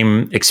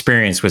same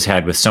experience was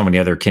had with so many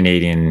other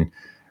Canadian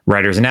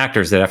writers and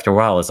actors, that after a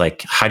while it's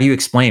like, how do you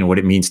explain what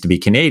it means to be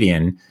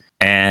Canadian?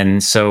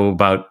 And so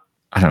about,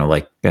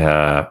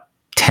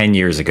 10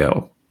 years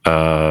ago,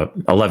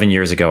 11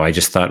 years ago, I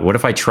just thought, what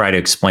if I try to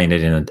explain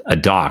it in a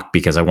doc?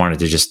 Because I wanted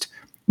to just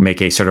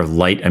make a sort of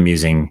light,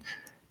 amusing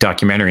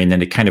documentary. And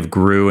then it kind of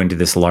grew into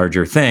this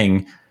larger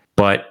thing.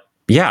 But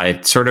yeah,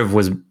 it sort of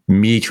was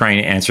me trying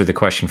to answer the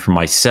question for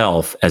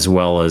myself, as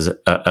well as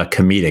a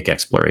comedic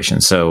exploration.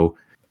 So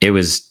it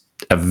was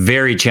a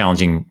very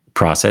challenging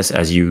process,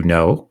 as you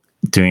know,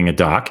 doing a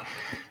doc.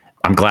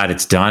 I'm glad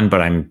it's done,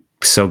 but I'm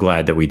so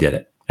glad that we did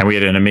it. And we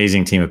had an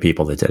amazing team of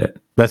people that did it.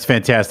 That's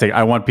fantastic.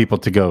 I want people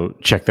to go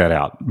check that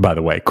out, by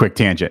the way. Quick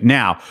tangent.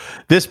 Now,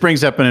 this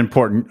brings up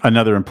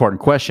another important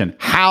question.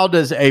 How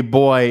does a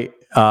boy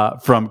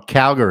from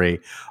Calgary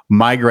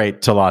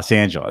migrate to Los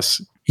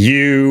Angeles?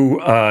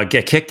 You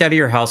get kicked out of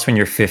your house when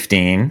you're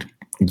 15.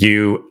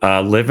 You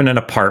live in an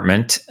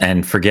apartment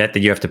and forget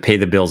that you have to pay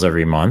the bills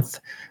every month.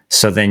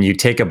 So then you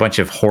take a bunch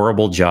of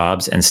horrible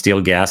jobs and steal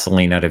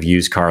gasoline out of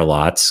used car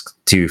lots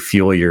to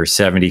fuel your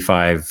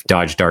 75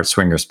 Dodge Dart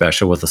Swinger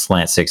Special with a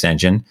slant 6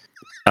 engine.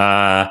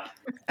 And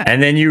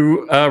then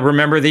you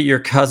remember that your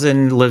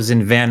cousin lives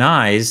in Van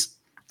Nuys.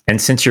 And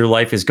since your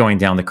life is going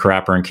down the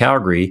crapper in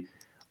Calgary,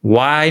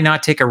 why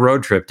not take a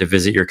road trip to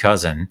visit your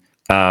cousin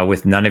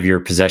with none of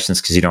your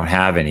possessions because you don't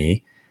have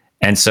any?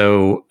 And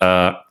so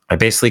I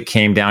basically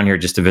came down here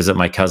just to visit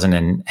my cousin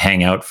and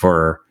hang out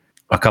for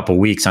a couple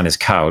weeks on his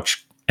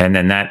couch. And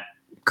then that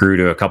grew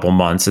to a couple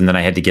months, and then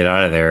I had to get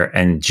out of there,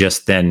 and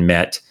just then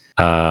met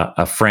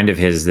a friend of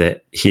his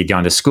that he had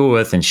gone to school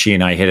with, and she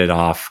and I hit it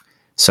off.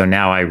 So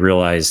now I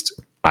realized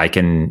I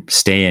can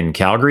stay in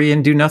Calgary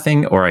and do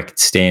nothing, or I could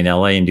stay in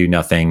LA and do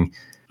nothing.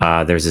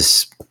 There's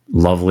this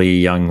lovely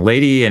young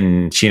lady,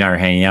 and she and I are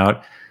hanging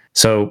out.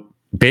 So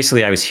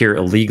basically I was here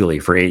illegally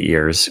for 8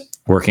 years,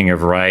 working a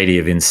variety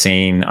of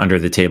insane under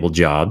the table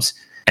jobs.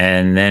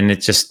 And then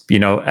it just,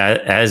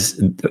 as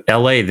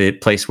LA, the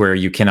place where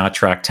you cannot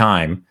track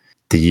time,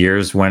 the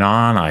years went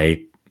on.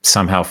 I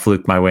somehow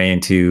fluked my way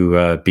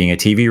into being a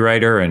TV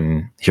writer,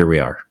 and here we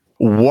are.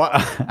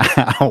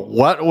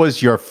 What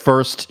was your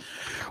first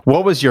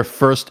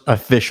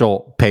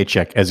official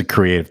paycheck as a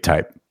creative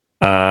type?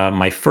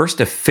 My first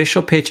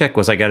official paycheck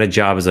was I got a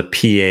job as a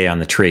PA on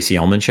the Tracy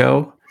Ullman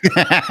Show.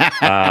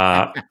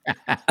 Because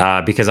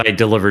I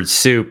delivered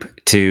soup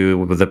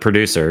to the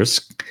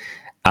producers,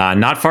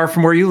 not far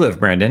from where you live,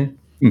 Brandon.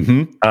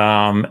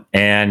 Mm-hmm.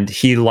 And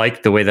he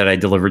liked the way that I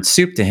delivered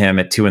soup to him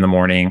at 2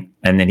 a.m,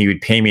 and then he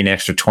would pay me an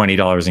extra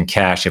 $20 in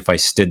cash if I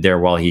stood there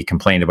while he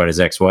complained about his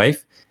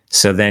ex-wife.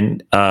 So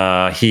then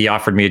he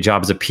offered me a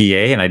job as a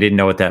PA, and I didn't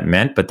know what that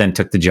meant, but then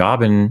took the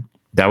job, and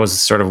that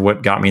was sort of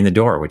what got me in the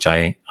door, which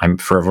I'm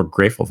forever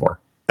grateful for.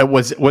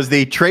 Was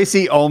the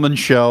Tracy Ullman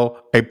Show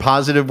a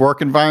positive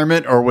work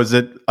environment, or was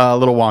it a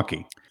little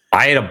wonky?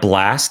 I had a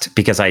blast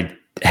because I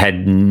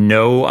had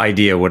no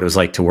idea what it was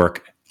like to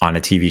work on a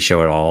TV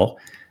show at all.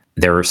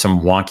 There were some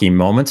wonky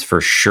moments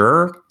for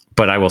sure,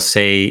 but I will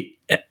say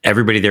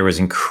everybody there was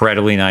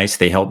incredibly nice.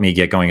 They helped me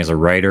get going as a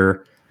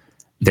writer.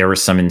 There were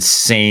some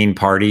insane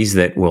parties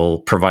that will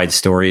provide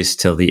stories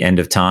till the end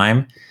of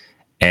time.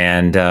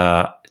 And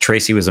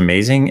Tracy was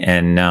amazing.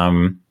 And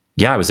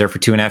I was there for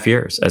 2.5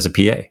 years as a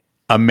PA.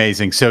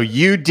 Amazing. So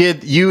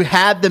you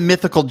had the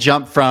mythical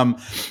jump from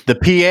the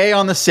PA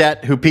on the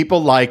set who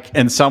people like,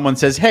 and someone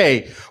says,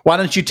 "Hey, why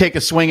don't you take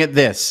a swing at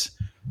this?"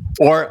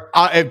 Or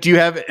do you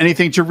have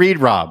anything to read,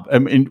 Rob? I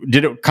mean,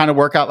 did it kind of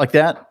work out like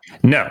that?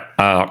 No,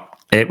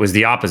 it was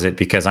the opposite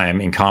because I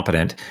am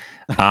incompetent.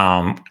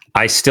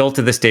 I still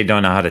to this day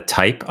don't know how to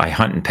type. I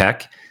hunt and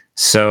peck.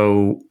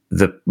 So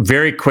the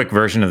very quick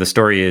version of the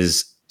story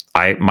is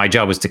my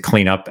job was to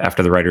clean up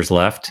after the writers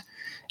left.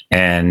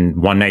 And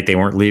one night they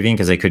weren't leaving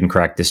because they couldn't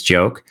crack this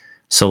joke.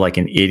 So like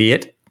an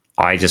idiot,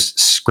 I just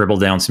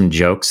scribbled down some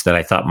jokes that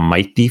I thought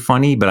might be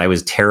funny, but I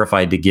was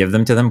terrified to give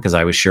them to them because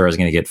I was sure I was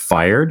going to get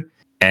fired.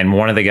 And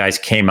one of the guys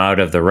came out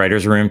of the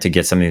writer's room to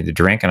get something to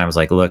drink. And I was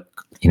like, look,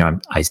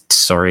 I'm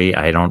sorry,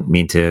 I don't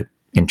mean to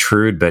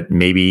intrude, but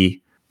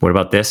maybe what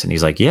about this? And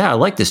he's like, yeah, I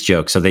like this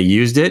joke. So they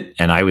used it.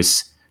 And I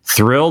was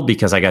thrilled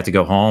because I got to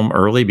go home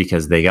early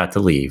because they got to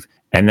leave.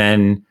 And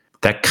then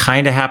that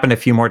kind of happened a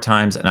few more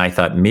times, and I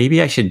thought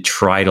maybe I should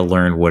try to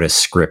learn what a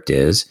script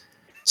is.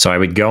 So I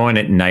would go in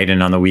at night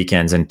and on the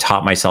weekends and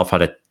taught myself how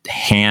to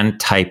hand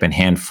type and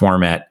hand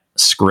format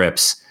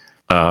scripts,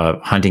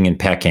 hunting and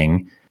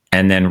pecking,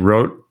 and then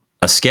wrote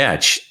a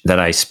sketch that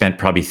I spent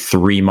probably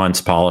 3 months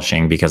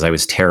polishing because I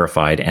was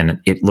terrified, and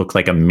it looked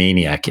like a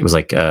maniac. It was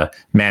like a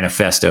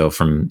manifesto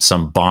from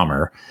some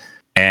bomber.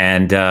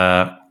 And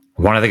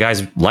one of the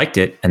guys liked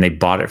it, and they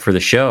bought it for the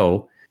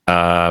show,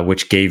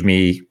 which gave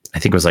me, I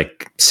think it was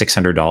like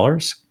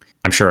 $600.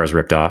 I'm sure I was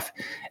ripped off.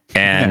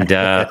 And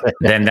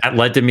then that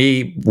led to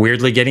me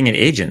weirdly getting an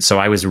agent. So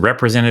I was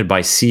represented by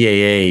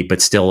CAA,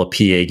 but still a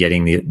PA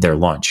getting their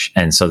lunch.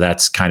 And so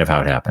that's kind of how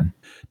it happened.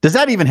 Does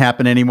that even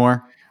happen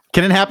anymore?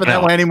 Can it happen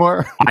that way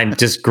anymore? I'm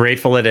just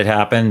grateful that it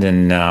happened.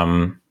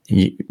 And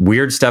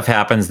weird stuff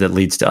happens that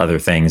leads to other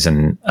things.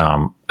 And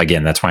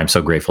again, that's why I'm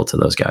so grateful to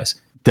those guys.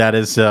 That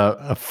is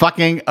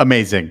fucking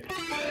amazing.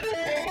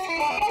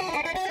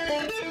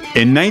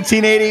 In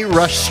 1980,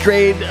 Rush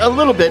strayed a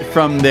little bit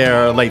from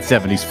their late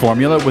 70s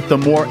formula with the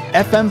more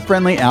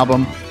FM-friendly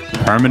album,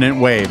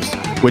 Permanent Waves,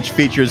 which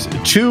features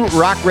 2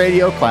 rock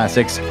radio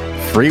classics,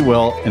 Free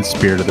Will and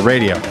Spirit of the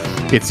Radio.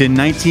 It's in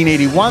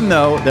 1981,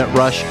 though, that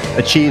Rush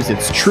achieves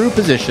its true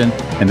position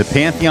in the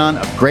pantheon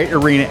of great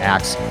arena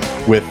acts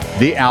with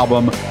the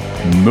album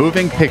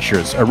Moving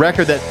Pictures, a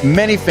record that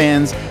many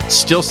fans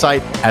still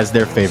cite as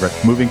their favorite.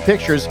 Moving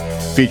Pictures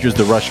features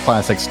the Rush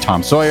classics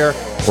Tom Sawyer,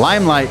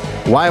 Limelight,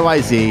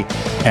 YYZ,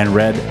 and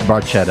Red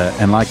Barchetta.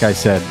 And like I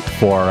said,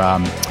 for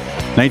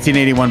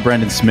 1981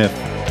 Brendan Smith,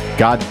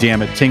 God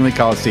damn it, Tingley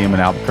Coliseum in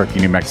Albuquerque,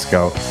 New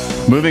Mexico.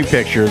 Moving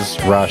Pictures,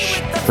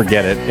 Rush,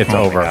 forget it, it's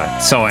over.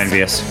 So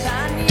envious.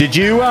 Did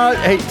you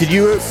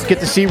get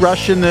to see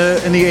Rush in the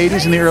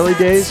 80s, in the early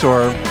days,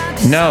 or?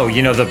 No,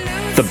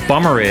 the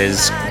bummer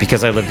is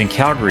because I lived in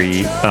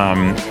Calgary,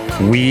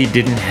 we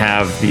didn't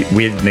have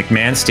we had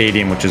McMahon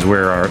Stadium, which is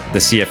where the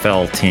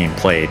CFL team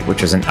played,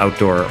 which is an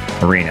outdoor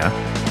arena.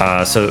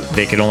 So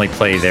they could only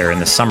play there in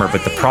the summer.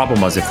 But the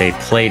problem was if they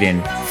played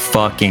in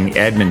fucking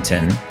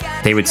Edmonton,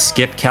 they would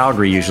skip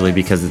Calgary usually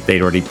because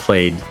they'd already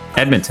played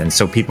Edmonton.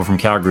 So people from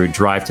Calgary would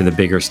drive to the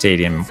bigger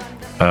stadium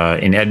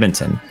in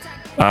Edmonton.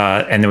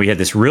 And then we had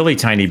this really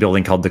tiny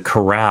building called the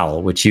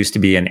Corral, which used to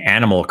be an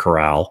animal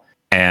corral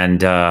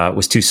and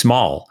was too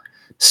small.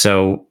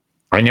 So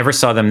I never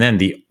saw them then.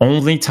 The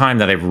only time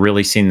that I've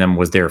really seen them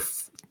was their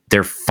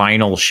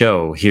final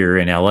show here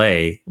in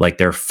LA, like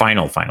their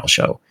final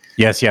show.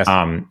 Yes.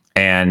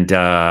 And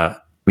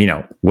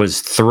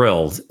was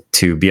thrilled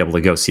to be able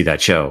to go see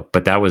that show.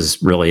 But that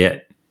was really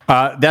it.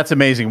 That's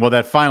amazing. Well,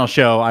 that final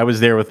show, I was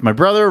there with my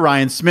brother,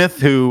 Ryan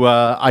Smith, who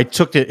I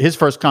took to his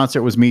first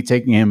concert was me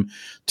taking him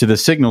to the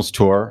Signals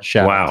tour.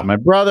 Shout out to my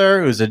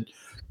brother, who's a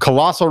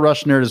colossal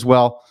Rush nerd as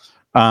well.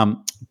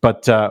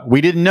 But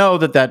we didn't know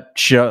that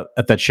show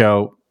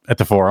at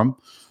the Forum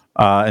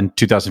in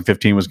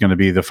 2015 was going to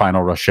be the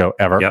final Rush show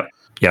ever.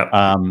 Yep.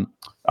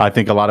 I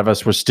think a lot of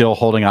us were still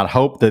holding out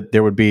hope that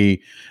there would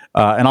be,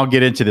 and I'll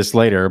get into this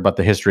later about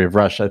the history of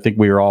Rush. I think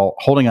we were all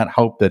holding out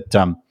hope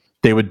that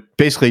they would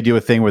basically do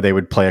a thing where they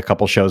would play a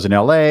couple shows in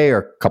LA or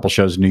a couple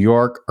shows in New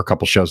York or a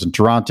couple shows in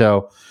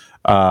Toronto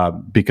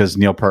because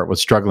Neil Peart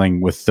was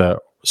struggling with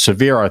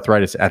severe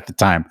arthritis at the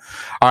time.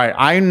 All right.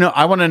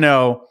 I want to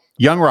know,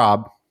 young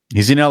Rob,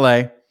 he's in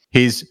LA.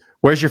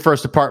 Where's your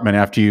first apartment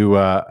after you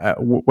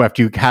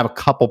have a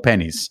couple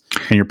pennies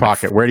in your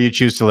pocket? Where do you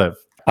choose to live?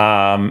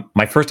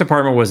 My first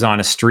apartment was on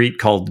a street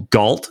called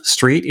Galt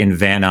Street in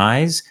Van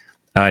Nuys,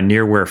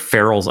 near where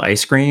Farrell's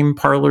Ice Cream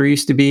Parlor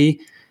used to be.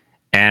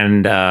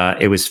 And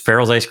it was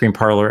Farrell's Ice Cream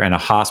Parlor and a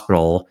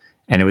hospital,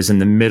 and it was in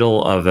the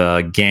middle of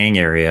a gang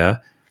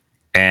area.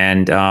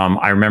 And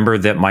I remember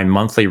that my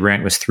monthly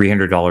rent was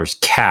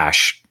 $300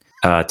 cash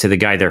to the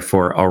guy there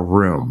for a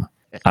room.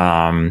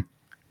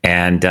 And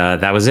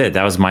that was it.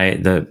 That was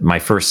my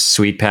first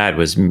sweet pad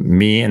was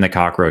me and the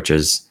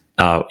cockroaches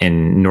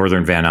in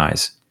northern Van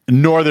Nuys.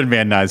 Northern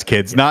Van Nuys,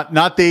 kids,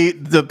 not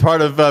the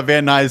part of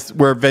Van Nuys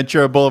where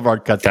Ventura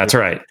Boulevard cuts. That's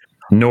right.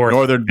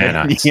 Northern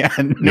Van Nuys. Yeah,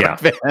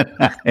 Van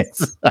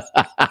Nuys.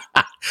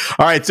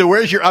 All right. So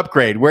where's your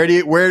upgrade? Where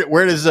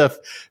does a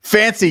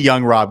fancy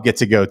young Rob get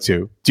to go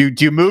to? Do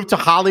you move to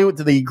Hollywood,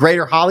 to the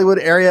greater Hollywood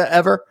area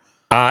ever?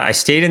 I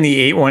stayed in the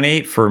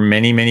 818 for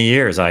many, many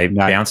years. I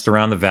bounced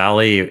around the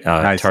valley,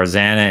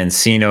 Tarzana,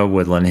 Encino,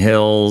 Woodland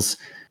Hills,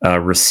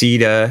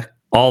 Reseda,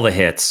 all the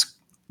hits.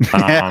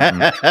 But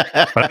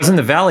I was in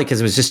the valley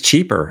because it was just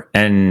cheaper.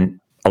 And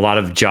a lot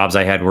of jobs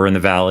I had were in the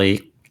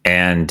valley.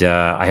 And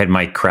I had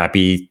my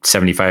crappy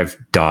 75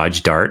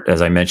 Dodge Dart,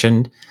 as I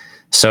mentioned.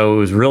 So it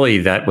was really,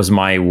 that was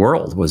my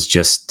world, was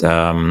just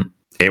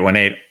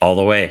 818 all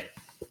the way.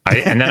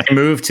 And then I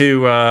moved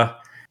to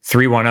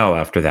 310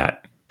 after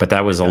that. But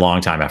that was a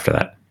long time after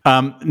that.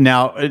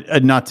 Now,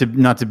 not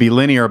to be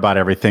linear about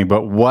everything,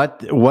 but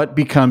what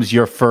becomes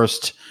your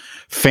first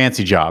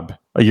fancy job,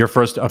 your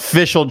first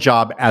official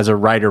job as a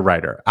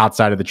writer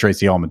outside of the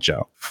Tracy Ullman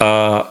show?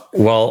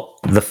 Well,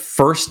 the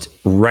first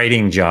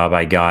writing job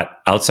I got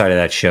outside of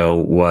that show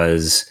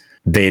was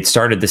they had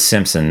started The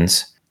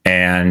Simpsons,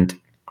 and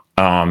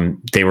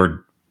they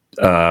were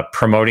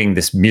promoting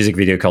this music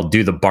video called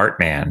 "Do the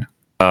Bartman,"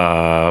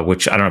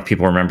 which I don't know if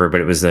people remember, but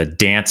it was a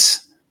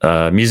dance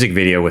music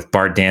video with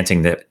Bart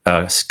dancing that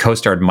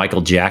co-starred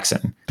Michael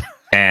Jackson.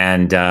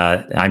 And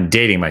I'm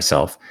dating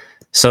myself.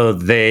 So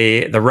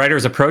the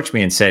writers approached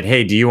me and said,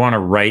 "Hey, do you want to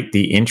write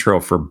the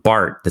intro for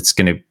Bart that's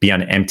going to be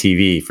on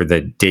MTV for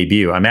the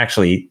debut?" I'm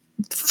actually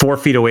 4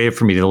 feet away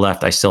from me to the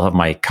left. I still have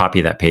my copy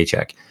of that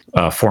paycheck.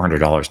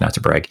 $400, not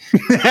to brag.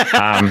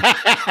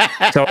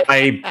 So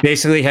I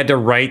basically had to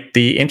write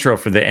the intro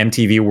for the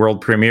MTV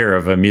world premiere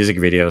of a music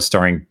video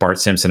starring Bart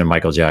Simpson and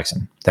Michael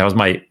Jackson. That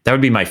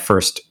would be my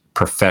first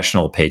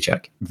professional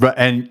paycheck.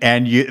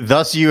 And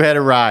you had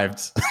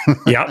arrived.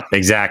 Yeah,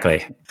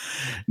 exactly.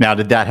 Now,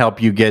 did that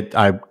help you get,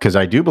 because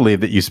I do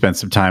believe that you spent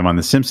some time on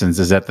The Simpsons.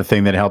 Is that the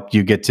thing that helped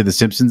you get to The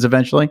Simpsons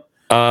eventually?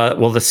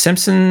 Well, The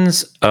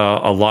Simpsons,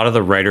 a lot of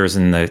the writers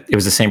it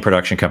was the same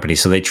production company.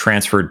 So they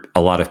transferred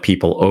a lot of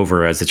people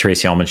over as the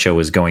Tracy Ullman show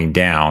was going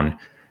down,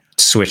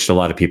 switched a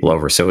lot of people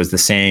over. So it was the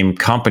same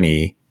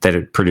company that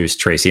had produced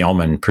Tracy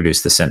Ullman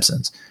produced The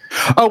Simpsons.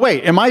 Oh,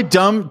 wait, am I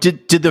dumb?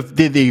 Did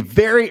the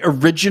very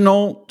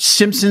original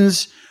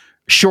Simpsons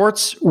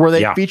shorts, were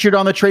they featured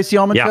on the Tracy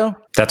Ullman show?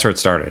 That's where it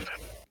started.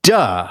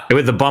 Duh. It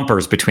was the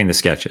bumpers between the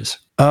sketches.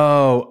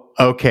 Oh,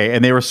 okay.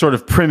 And they were sort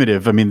of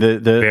primitive. I mean,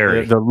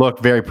 the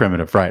look, very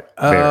primitive, right?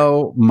 Very.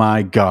 Oh,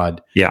 my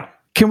God. Yeah.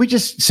 Can we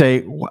just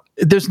say,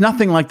 there's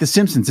nothing like The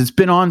Simpsons. It's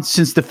been on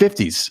since the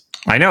 50s.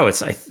 I know.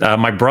 It's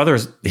my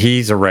brother's,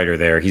 he's a writer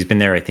there. He's been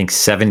there, I think,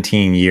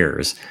 17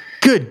 years.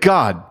 Good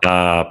God.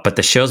 But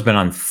the show's been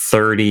on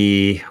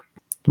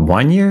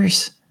 31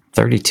 years,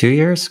 32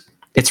 years.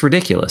 It's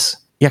ridiculous.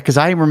 Yeah, because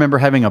I remember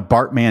having a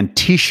Bartman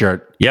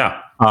T-shirt.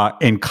 Yeah.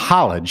 In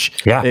college.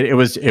 Yeah. It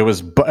was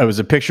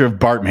a picture of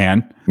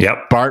Bartman.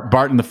 Yep.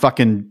 Bart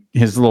in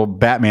his little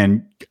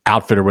Batman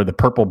outfit, or with the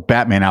purple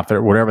Batman outfit,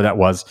 or whatever that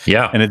was.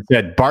 Yeah. And it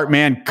said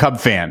Bartman Cub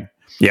Fan.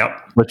 Yep.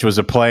 Which was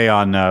a play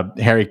on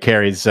Harry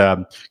Carey's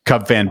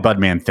Cub Fan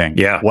Budman thing.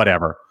 Yeah.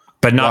 Whatever.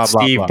 But not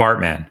Steve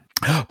Bartman.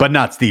 But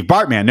not Steve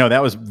Bartman. No,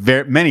 that was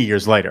many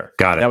years later.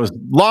 Got it. That was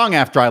long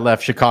after I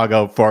left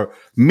Chicago for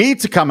me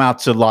to come out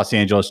to Los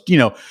Angeles,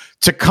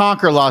 to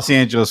conquer Los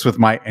Angeles with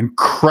my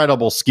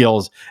incredible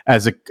skills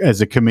as a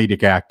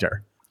comedic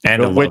actor.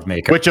 And a love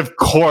maker. Which, of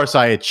course,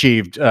 I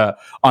achieved on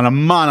a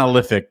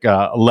monolithic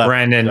level.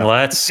 Brandon,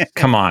 let's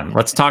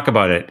talk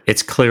about it.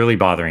 It's clearly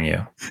bothering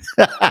you.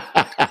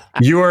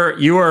 You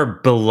are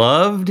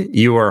beloved.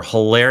 You are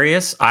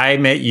hilarious. I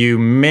met you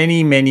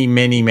many, many,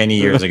 many, many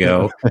years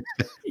ago.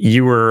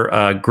 You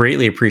were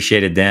greatly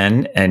appreciated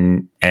then,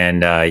 and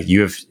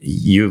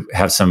you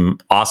have some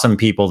awesome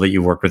people that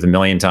you've worked with a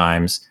million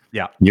times.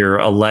 Yeah, you're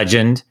a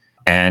legend.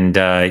 And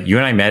you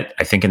and I met,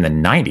 I think, in the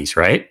 90s,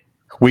 right?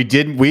 We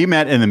did. We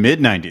met in the mid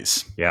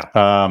 90s. Yeah.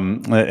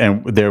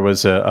 And there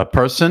was a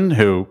person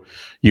who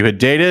you had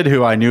dated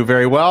who I knew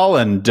very well,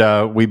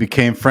 and we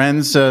became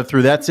friends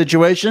through that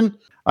situation.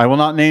 I will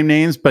not name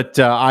names, but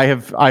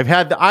I've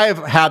had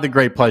the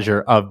great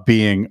pleasure of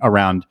being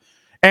around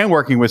and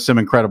working with some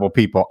incredible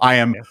people. I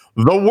am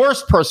the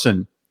worst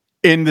person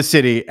in the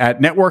city at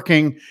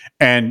networking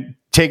and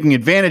taking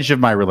advantage of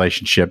my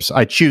relationships.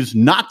 I choose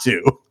not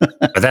to.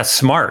 But that's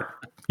smart.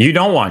 You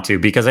don't want to,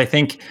 because I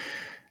think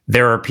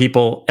there are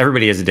people,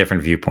 everybody has a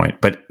different viewpoint,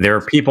 but there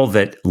are people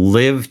that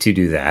live to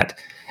do that.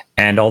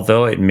 And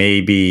although it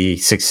may be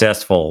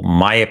successful,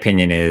 my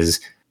opinion is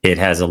it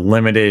has a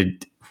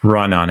limited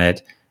run on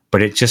it,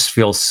 but it just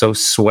feels so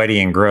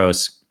sweaty and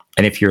gross.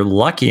 And if you're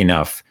lucky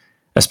enough,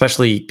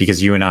 especially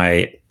because you and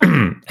I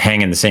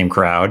hang in the same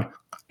crowd,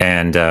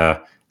 and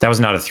that was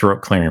not a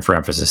throat clearing for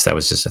emphasis, that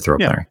was just a throat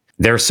clearing.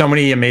 There are so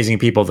many amazing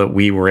people that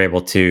we were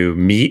able to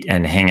meet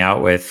and hang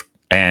out with.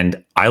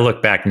 And I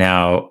look back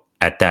now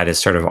at that as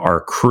sort of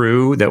our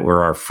crew that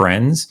were our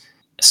friends.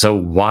 So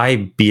why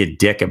be a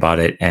dick about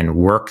it and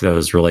work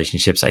those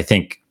relationships? I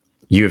think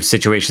you have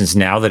situations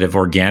now that have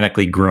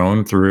organically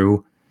grown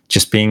through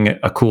just being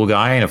a cool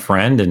guy and a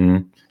friend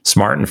and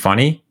smart and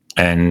funny.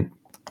 And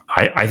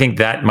I think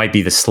that might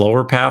be the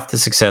slower path to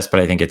success, but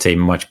I think it's a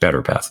much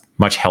better path,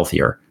 much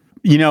healthier.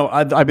 You know,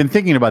 I've been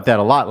thinking about that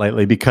a lot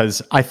lately,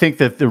 because I think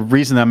that the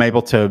reason I'm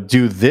able to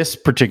do this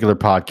particular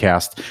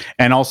podcast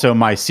and also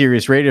my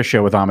Sirius radio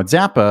show with Ahmed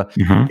Zappa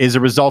is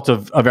a result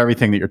of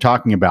everything that you're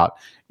talking about.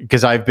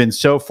 Because I've been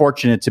so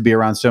fortunate to be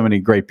around so many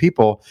great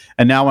people.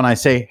 And now when I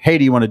say, hey,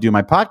 do you want to do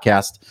my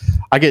podcast?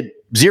 I get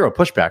zero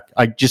pushback.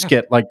 I just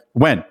get like,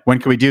 when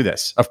can we do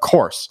this? Of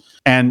course.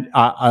 And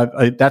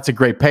that's a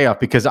great payoff,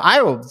 because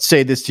I will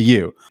say this to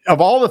you.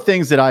 Of all the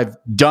things that I've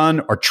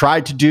done or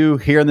tried to do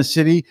here in the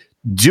city,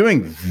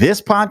 doing this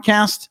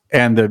podcast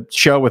and the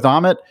show with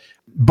Ahmed,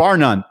 bar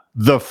none,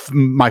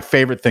 my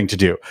favorite thing to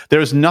do.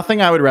 There's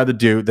nothing I would rather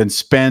do than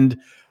spend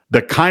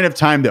the kind of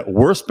time that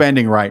we're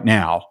spending right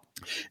now.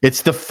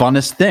 It's the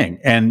funnest thing.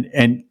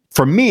 And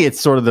for me, it's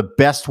sort of the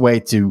best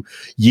way to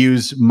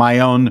use my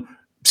own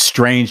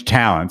strange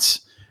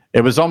talents.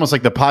 It was almost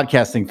like the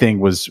podcasting thing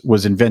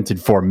was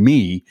invented for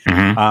me.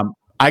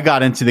 I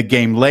got into the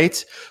game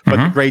late, but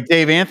the great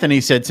Dave Anthony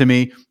said to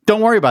me,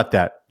 don't worry about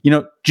that. You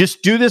know,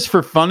 just do this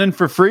for fun and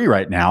for free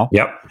right now.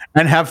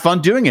 And have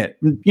fun doing it.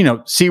 You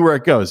know, see where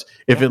it goes.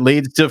 If it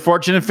leads to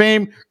fortune and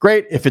fame,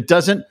 great. If it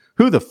doesn't,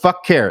 who the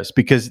fuck cares?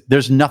 Because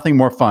there's nothing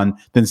more fun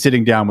than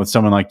sitting down with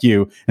someone like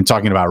you and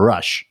talking about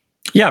Rush.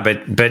 Yeah,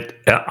 but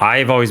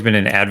I've always been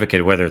an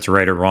advocate, whether it's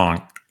right or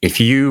wrong. If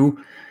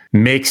you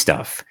make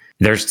stuff,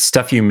 there's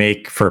stuff you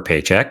make for a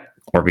paycheck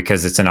or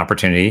because it's an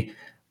opportunity.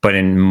 But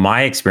in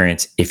my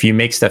experience, if you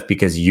make stuff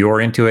because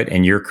you're into it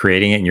and you're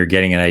creating it and you're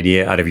getting an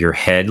idea out of your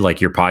head, like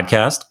your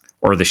podcast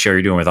or the show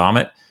you're doing with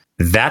Ahmed,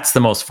 that's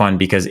the most fun,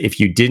 because if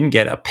you didn't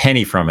get a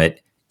penny from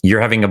it, you're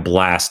having a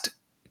blast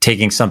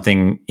taking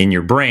something in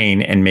your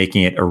brain and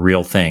making it a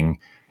real thing.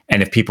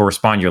 And if people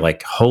respond, you're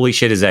like, holy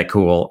shit, is that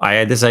cool? I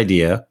had this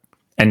idea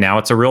and now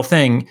it's a real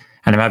thing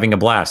and I'm having a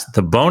blast.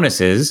 The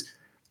bonus is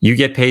you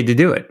get paid to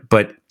do it.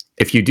 But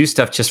if you do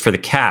stuff just for the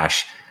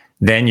cash,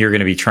 then you're going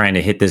to be trying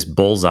to hit this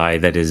bullseye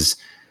that is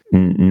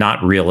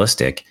not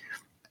realistic.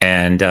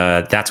 And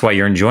that's why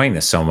you're enjoying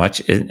this so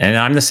much. And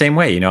I'm the same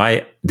way. You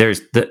know,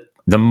 there's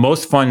the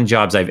most fun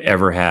jobs I've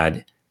ever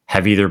had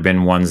have either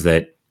been ones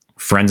that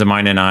friends of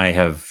mine and I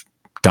have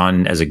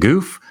done as a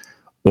goof,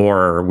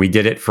 or we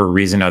did it for a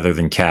reason other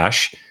than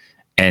cash.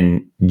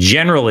 And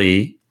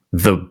generally,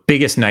 the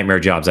biggest nightmare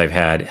jobs I've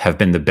had have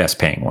been the best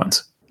paying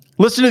ones.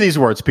 Listen to these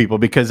words, people,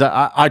 because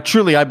I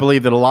truly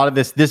believe that a lot of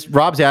this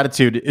Rob's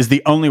attitude is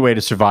the only way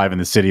to survive in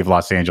the city of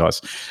Los Angeles.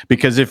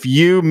 Because if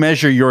you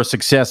measure your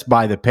success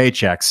by the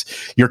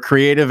paychecks, your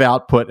creative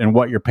output and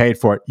what you're paid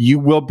for, you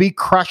will be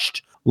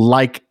crushed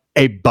like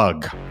a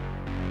bug.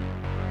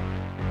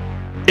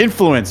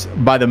 Influenced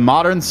by the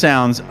modern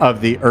sounds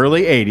of the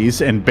early 80s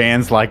and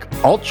bands like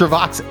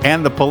Ultravox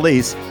and The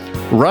Police,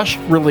 Rush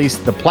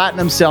released the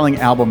platinum-selling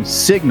album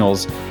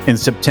Signals in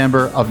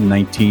September of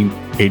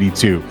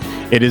 1982.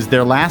 It is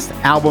their last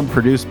album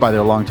produced by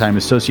their longtime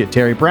associate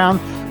Terry Brown,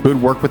 who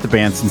had worked with the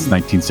band since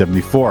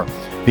 1974.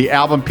 The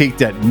album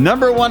peaked at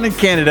 #1 in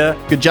Canada,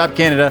 good job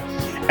Canada,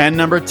 and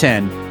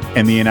 #10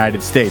 in the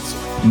United States.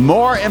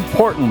 More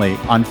importantly,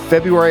 on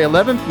February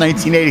 11th,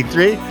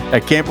 1983,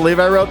 I can't believe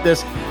I wrote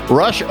this,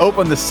 Rush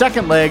opened the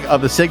second leg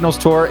of the Signals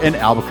tour in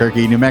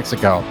Albuquerque, New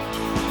Mexico.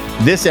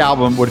 This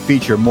album would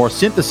feature more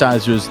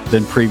synthesizers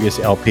than previous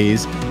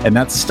LPs, and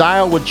that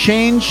style would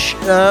change,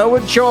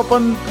 would show up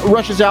on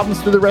Rush's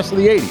albums through the rest of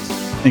the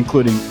 80s,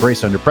 including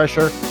Brace Under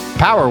Pressure,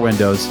 Power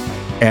Windows,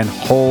 and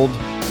Hold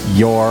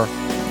Your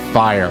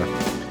Fire.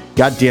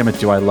 God damn it,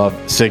 do I love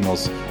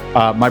signals.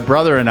 My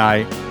brother and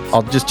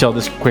I'll just tell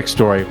this quick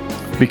story,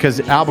 because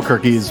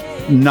Albuquerque is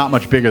not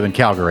much bigger than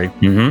Calgary.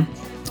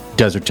 Mm-hmm.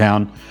 Desert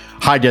town,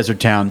 high desert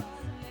town,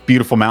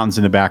 beautiful mountains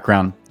in the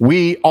background.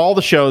 All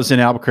the shows in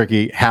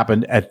Albuquerque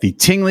happened at the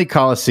Tingley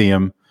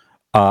Coliseum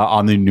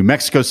on the New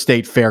Mexico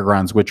State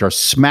Fairgrounds, which are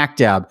smack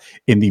dab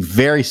in the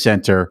very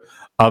center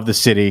of the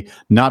city,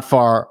 not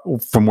far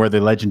from where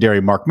the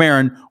legendary Marc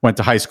Maron went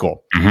to high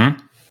school.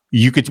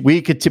 Mm-hmm.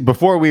 We could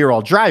before we were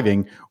all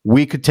driving,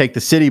 we could take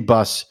the city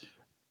bus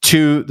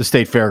to the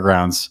state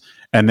fairgrounds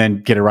and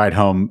then get a ride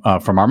home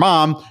from our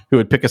mom, who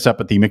would pick us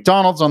up at the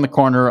McDonald's on the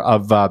corner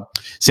of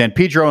San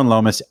Pedro and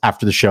Lomas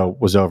after the show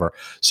was over.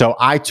 So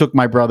I took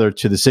my brother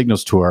to the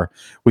Signals tour.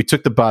 We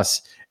took the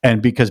bus,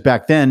 and because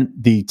back then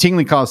the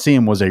Tingley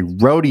Coliseum was a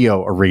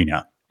rodeo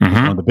arena,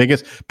 one of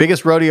the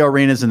biggest rodeo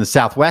arenas in the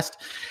Southwest.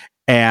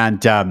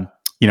 And,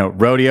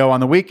 rodeo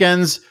on the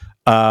weekends,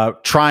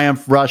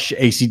 Triumph, Rush,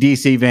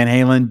 AC/DC, Van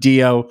Halen,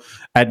 Dio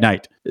at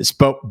night.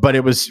 But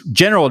it was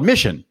general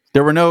admission.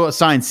 There were no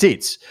assigned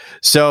seats.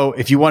 So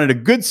if you wanted a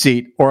good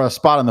seat or a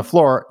spot on the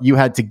floor, you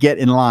had to get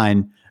in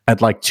line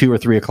at like 2 or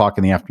 3 o'clock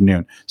in the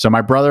afternoon. So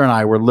my brother and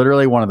I were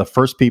literally one of the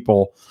first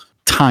people,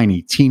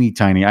 teeny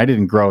tiny. I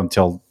didn't grow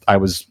until I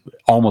was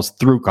almost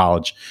through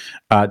college.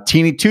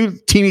 Two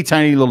teeny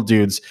tiny little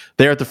dudes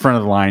there at the front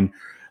of the line.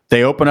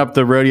 They opened up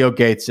the rodeo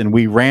gates, and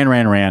we ran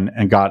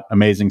and got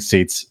amazing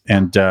seats.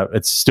 And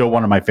it's still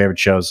one of my favorite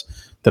shows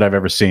that I've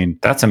ever seen.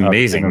 That's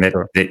amazing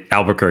that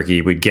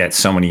Albuquerque would get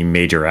so many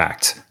major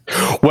acts.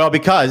 Well,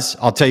 because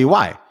I'll tell you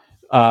why.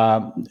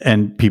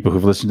 And people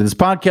who've listened to this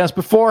podcast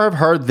before have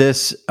heard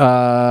this,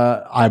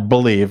 I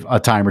believe, a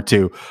time or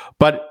two.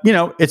 But,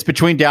 it's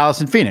between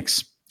Dallas and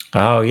Phoenix.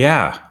 Oh,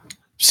 yeah.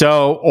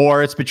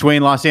 Or it's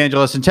between Los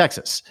Angeles and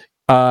Texas.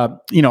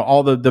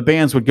 All the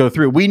bands would go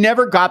through. We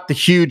never got the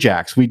huge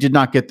acts. We did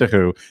not get the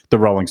Who, the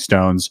Rolling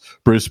Stones,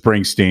 Bruce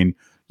Springsteen,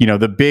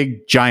 the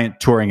big giant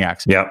touring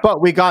acts. Yeah.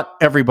 But we got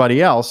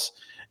everybody else.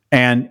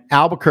 And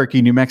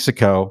Albuquerque, New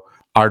Mexico,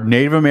 our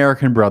Native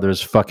American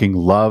brothers fucking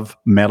love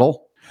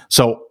metal.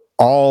 So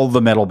all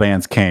the metal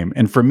bands came.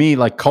 And for me,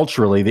 like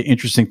culturally, the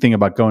interesting thing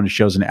about going to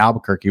shows in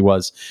Albuquerque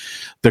was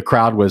the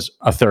crowd was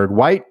a third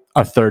white,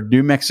 a third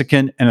New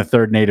Mexican, and a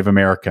third Native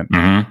American.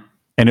 Mm-hmm.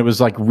 And it was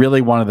like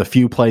really one of the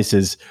few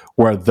places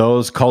where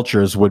those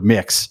cultures would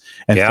mix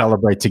and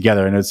celebrate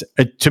together. And it's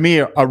to me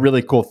a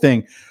really cool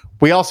thing.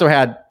 We also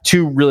had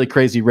 2 really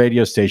crazy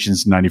radio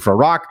stations, 94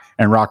 Rock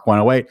and Rock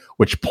 108,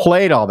 which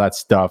played all that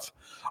stuff.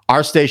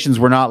 Our stations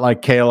were not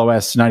like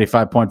KLOS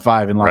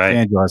 95.5 in Los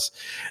Angeles.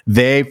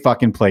 They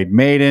fucking played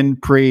Maiden,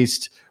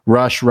 Priest,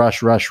 Rush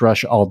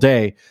all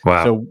day.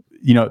 Wow. So,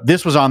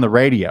 this was on the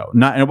radio.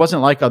 And it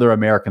wasn't like other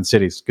American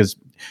cities because,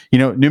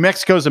 New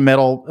Mexico is a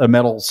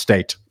metal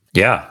state.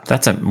 Yeah,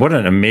 what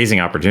an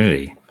amazing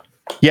opportunity.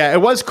 Yeah,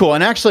 it was cool.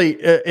 And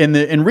actually,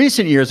 in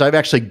recent years, I've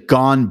actually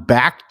gone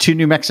back to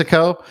New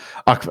Mexico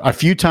a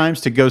few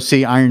times to go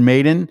see Iron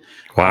Maiden,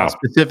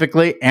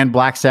 specifically, and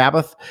Black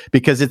Sabbath,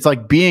 because it's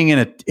like being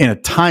in a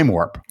time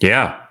warp.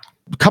 Yeah.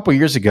 A couple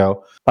years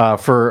ago,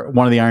 for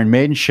one of the Iron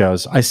Maiden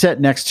shows, I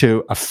sat next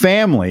to a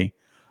family,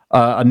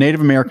 a Native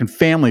American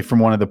family from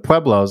one of the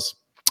pueblos,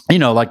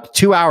 like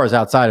 2 hours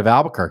outside of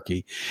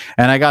Albuquerque.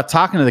 And I got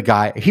talking to the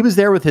guy. He was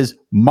there with his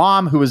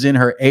mom, who was in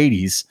her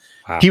 80s.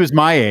 Wow. He was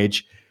my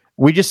age.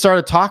 We just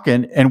started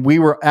talking, and we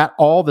were at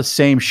all the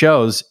same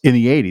shows in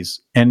the 80s.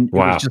 And it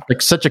was just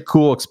like such a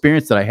cool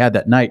experience that I had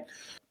that night,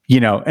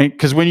 and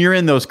because when you're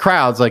in those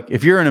crowds, like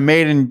if you're in a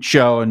Maiden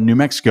show in New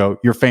Mexico,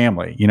 you're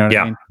family, you know what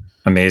I mean?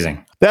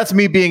 Amazing. That's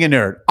me being a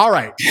nerd. All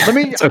right. Let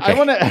me, okay.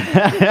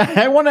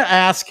 I want to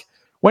ask,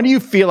 when do you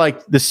feel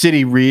like the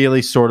city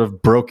really sort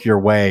of broke your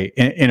way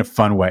in a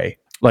fun way,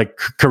 like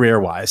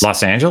career-wise?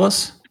 Los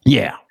Angeles?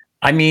 Yeah.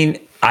 I mean,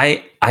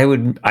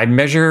 I'm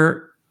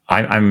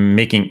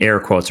making air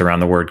quotes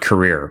around the word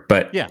career,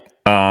 but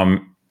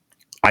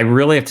I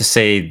really have to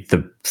say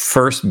the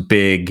first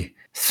big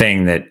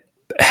thing that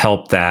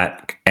helped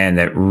that and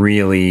that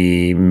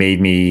really made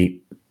me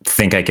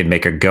think I could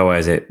make a go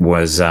as it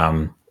was,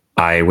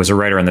 I was a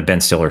writer on the Ben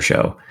Stiller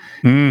Show.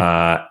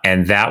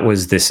 And that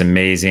was this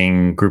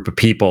amazing group of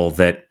people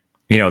that,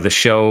 the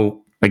show,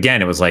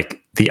 again, it was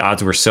like the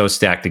odds were so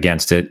stacked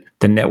against it.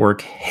 The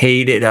network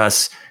hated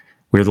us.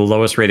 We were the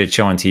lowest rated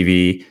show on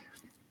TV,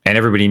 and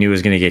everybody knew it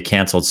was going to get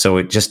canceled. So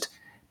it just,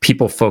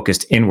 people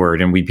focused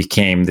inward, and we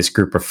became this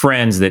group of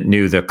friends that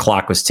knew the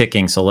clock was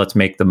ticking. So let's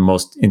make the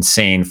most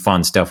insane,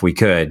 fun stuff we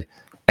could.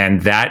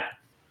 And that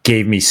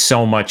gave me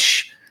so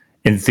much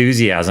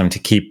enthusiasm to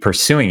keep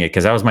pursuing it,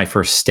 because that was my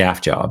first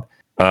staff job.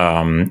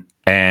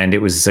 And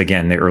it was,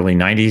 again, the early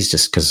 90s,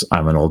 just because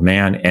I'm an old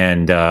man.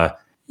 And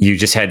you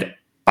just had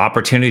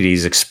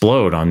opportunities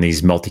explode on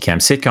these multicam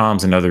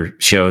sitcoms and other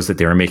shows that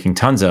they were making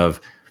tons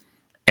of.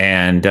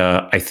 And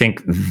I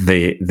think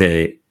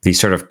the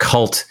sort of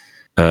cult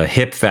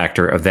hip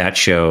factor of that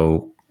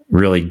show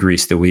really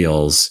greased the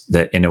wheels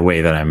that in a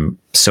way that I'm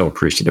so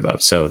appreciative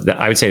of. So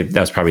I would say that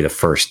was probably the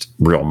first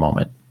real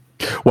moment.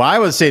 Well, I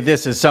would say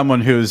this as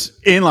someone who's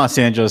in Los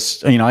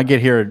Angeles. I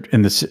get here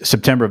in the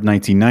September of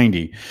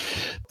 1990.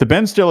 The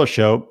Ben Stiller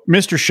Show,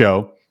 Mr.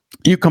 Show,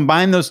 you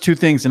combine those two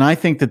things, and I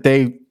think that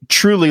they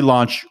truly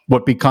launch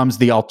what becomes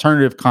the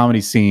alternative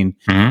comedy scene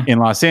in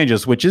Los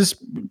Angeles, which is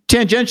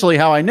tangentially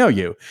how I know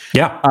you.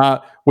 Yeah.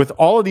 With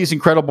all of these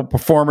incredible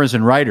performers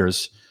and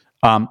writers,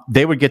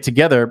 they would get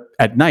together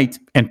at night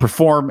and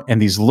perform in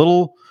these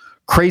little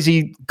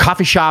crazy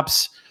coffee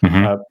shops,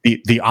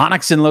 the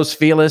Onyx in Los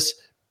Feliz,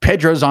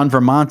 Pedro's on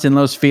Vermont in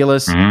Los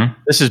Feliz.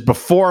 This is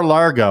before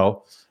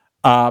Largo.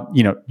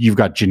 You've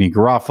got Ginny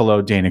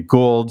Garofalo, Dana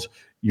Gould,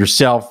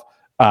 yourself,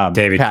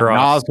 David Patton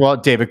Cross,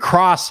 Oswalt, David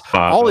Cross,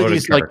 all of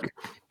these like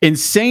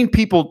insane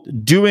people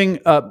doing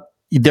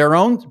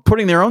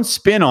putting their own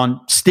spin on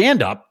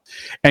stand-up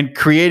and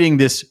creating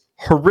this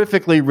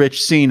horrifically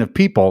rich scene of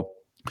people.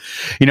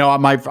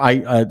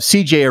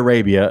 CJ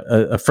Arabia,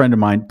 a friend of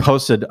mine,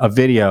 posted a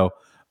video.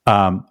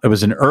 It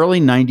was an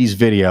early 90s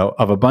video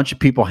of a bunch of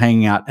people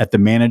hanging out at the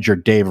manager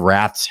Dave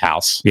Rath's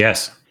house.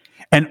 Yes.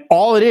 And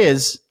all it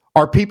is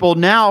are people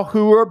now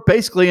who are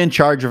basically in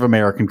charge of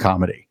American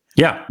comedy.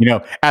 Yeah.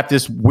 At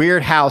this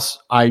weird house,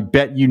 I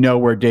bet you know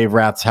where Dave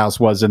Rath's house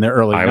was in the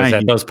early 90s. I was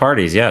at those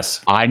parties,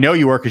 yes. I know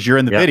you were because you're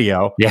in the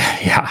video.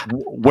 Yeah.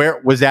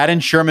 Where was that, in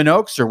Sherman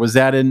Oaks, or was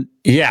that in?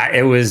 Yeah,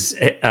 it was.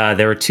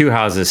 There were two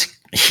houses.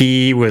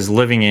 He was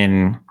living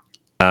in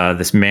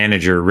this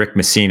manager, Rick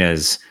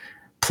Messina's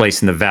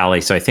place in the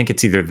Valley. So I think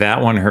it's either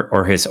that one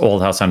or his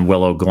old house on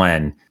Willow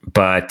Glen.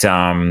 But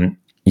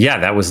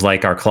that was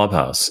like our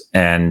clubhouse.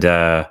 And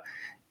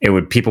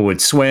people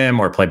would swim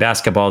or play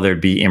basketball. There'd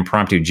be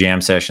impromptu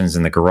jam sessions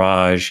in the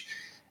garage.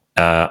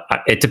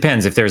 It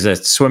depends. If there's a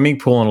swimming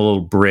pool and a little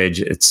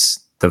bridge,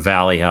 it's the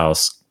Valley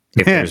House.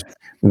 If there's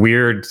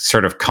weird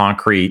sort of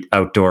concrete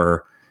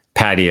outdoor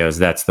patios,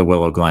 that's the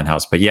Willow Glen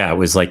House. But yeah, it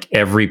was like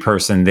every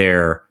person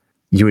there,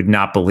 you would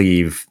not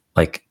believe,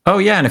 like, oh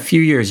yeah, in a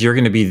few years you're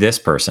going to be this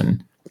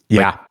person.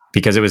 Yeah,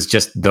 because it was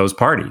just those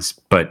parties.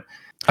 But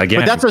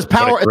again, that's It's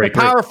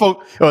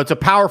a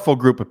powerful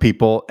group of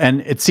people,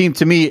 and it seemed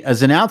to me,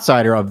 as an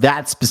outsider of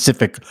that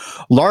specific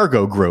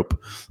Largo group,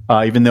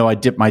 even though I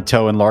dipped my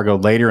toe in Largo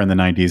later in the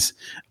 90s,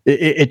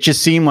 it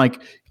just seemed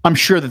like, I'm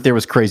sure that there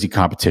was crazy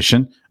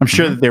competition. I'm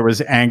sure that there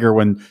was anger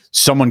when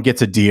someone gets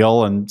a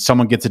deal and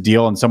someone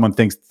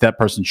thinks that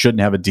person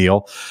shouldn't have a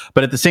deal.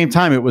 But at the same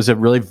time, it was a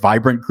really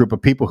vibrant group of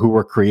people who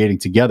were creating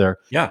together.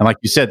 Yeah. And like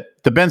you said,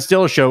 the Ben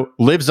Stiller Show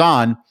lives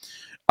on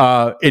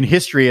in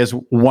history as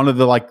one of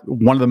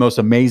the most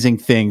amazing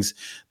things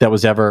that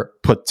was ever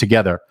put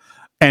together.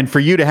 And for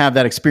you to have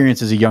that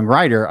experience as a young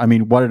writer, I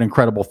mean, what an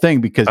incredible thing,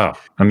 because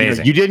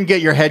amazing. You didn't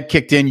get your head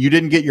kicked in. You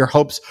didn't get your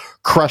hopes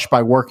crushed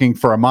by working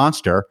for a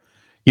monster.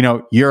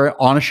 You're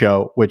on a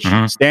show which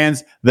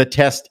stands the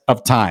test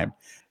of time.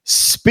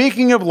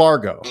 Speaking of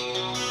Largo,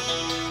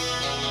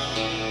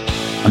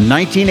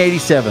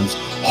 1987's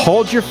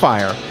Hold Your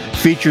Fire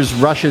features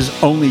Rush's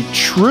only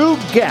true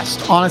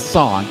guest on a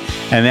song,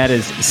 and that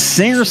is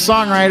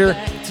singer-songwriter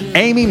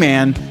Amy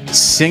Mann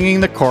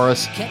singing the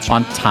chorus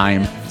on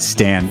Time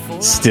Stand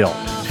Still.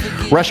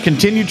 Rush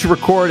continued to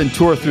record and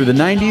tour through the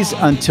 90s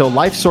until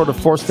life sort of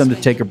forced them to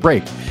take a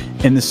break.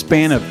 In the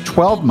span of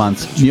 12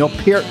 months, Neil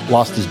Peart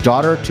lost his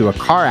daughter to a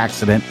car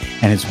accident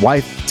and his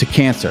wife to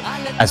cancer.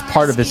 As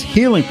part of his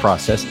healing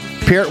process,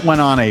 Peart went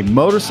on a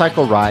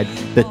motorcycle ride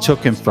that took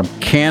him from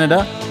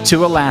Canada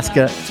to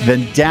Alaska,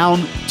 then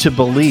down to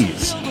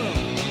Belize.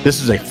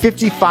 This is a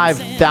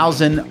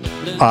 55,000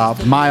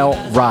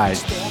 mile ride.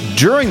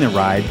 During the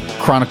ride,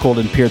 chronicled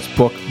in Peart's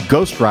book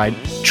Ghost Ride,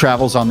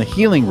 Travels on the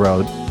Healing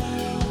Road,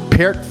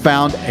 Peart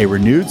found a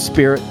renewed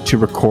spirit to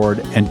record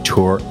and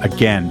tour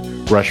again.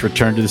 Rush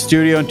returned to the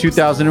studio in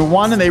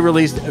 2001, and they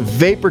released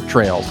Vapor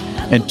Trails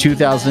in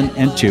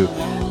 2002.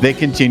 They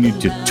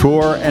continued to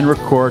tour and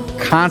record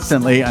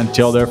constantly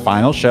until their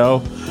final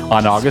show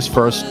on August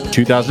 1st,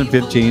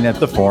 2015 at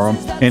the Forum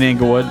in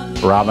Inglewood.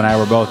 Rob and I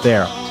were both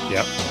there.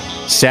 Yep.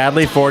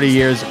 Sadly, 40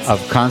 years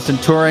of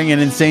constant touring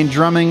and insane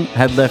drumming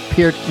had left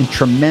Peart in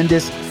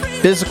tremendous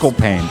physical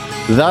pain.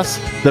 Thus,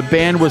 the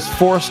band was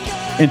forced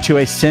into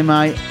a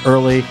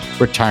semi-early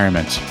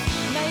retirement.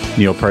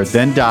 Neil Peart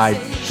then died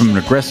from an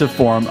aggressive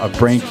form of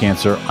brain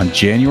cancer on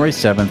January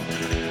 7th,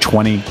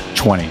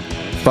 2020.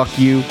 Fuck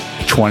you,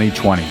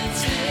 2020.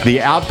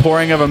 The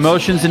outpouring of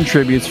emotions and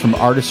tributes from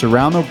artists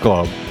around the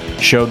globe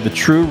showed the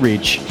true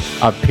reach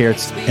of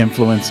Peart's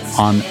influence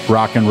on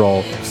rock and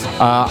roll.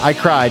 I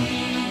cried.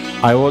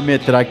 I will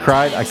admit that I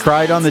cried. I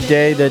cried on the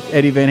day that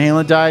Eddie Van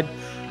Halen died.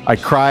 I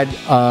cried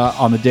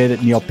on the day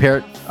that Neil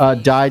Peart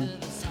died.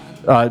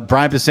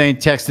 Brian Posehn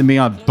texted me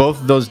on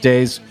both of those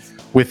days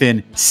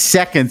within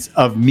seconds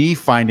of me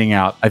finding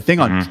out. I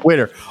think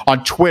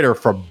on Twitter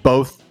for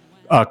both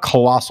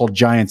colossal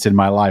giants in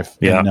my life.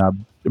 Yeah.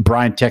 And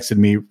Brian texted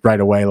me right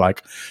away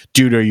like,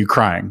 dude, are you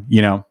crying?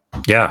 Yeah,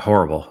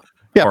 horrible.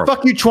 Yeah, horrible.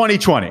 Fuck you,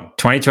 2020.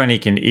 2020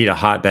 can eat a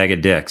hot bag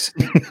of dicks.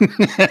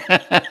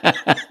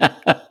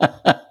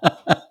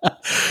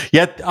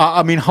 Yet,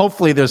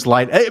 hopefully there's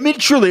light. I mean,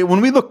 truly,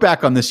 when we look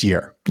back on this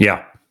year,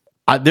 yeah,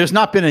 there's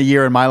not been a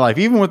year in my life,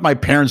 even with my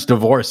parents'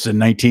 divorce in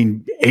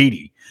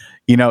 1980,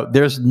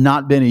 there's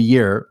not been a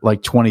year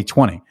like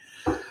 2020.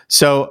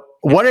 So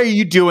what are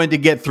you doing to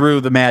get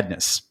through the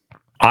madness?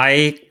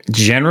 I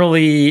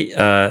generally,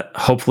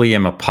 hopefully,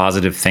 am a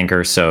positive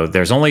thinker. So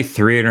there's only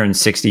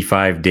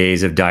 365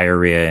 days of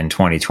diarrhea in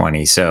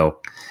 2020. So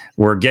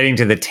we're getting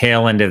to the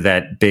tail end of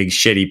that big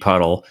shitty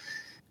puddle.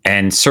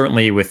 And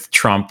certainly with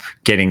Trump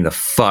getting the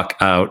fuck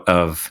out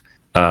of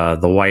the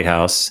White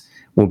House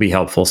will be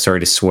helpful. Sorry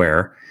to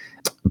swear.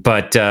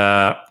 But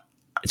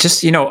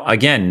just,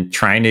 again,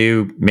 trying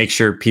to make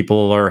sure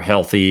people are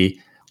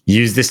healthy,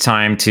 use this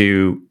time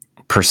to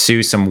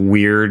pursue some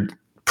weird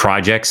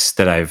projects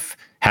that I've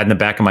had in the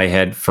back of my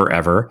head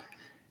forever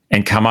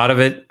and come out of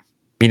it,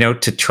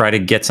 to try to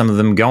get some of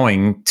them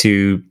going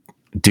to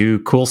do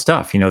cool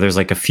stuff. There's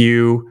like a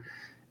few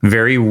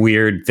very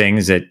weird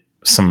things that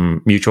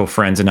some mutual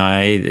friends and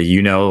I, that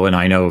and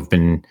I know, have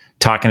been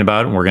talking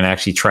about, and we're going to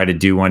actually try to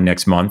do one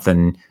next month.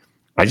 And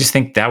I just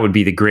think that would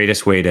be the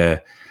greatest way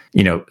to,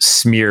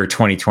 smear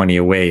 2020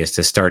 away, is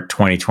to start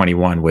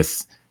 2021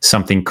 with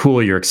something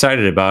cool you're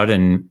excited about.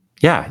 And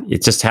yeah,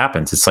 it just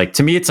happens. It's like,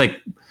 to me, it's like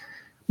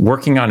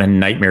working on a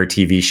nightmare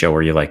TV show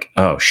where you're like,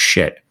 oh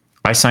shit,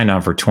 I signed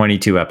on for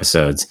 22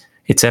 episodes.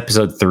 It's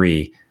episode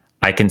 3.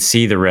 I can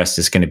see the rest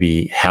is going to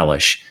be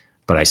hellish,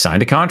 but I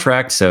signed a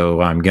contract,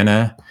 so I'm going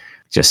to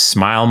just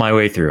smile my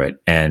way through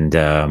it.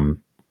 And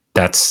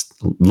that's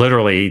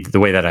literally the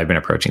way that I've been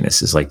approaching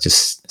this, is like,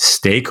 just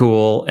stay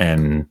cool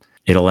and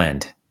it'll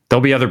end.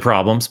 There'll be other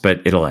problems,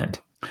 but it'll end.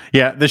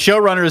 Yeah, the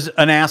showrunner's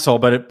an asshole,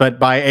 but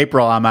by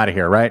April, I'm out of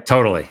here, right?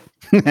 Totally.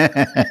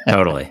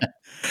 Totally.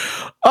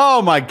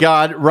 Oh my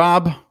God,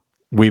 Rob,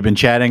 we've been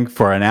chatting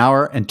for an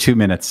hour and 2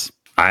 minutes.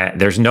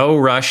 There's no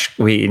rush.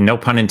 No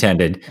pun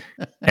intended.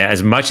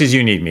 As much as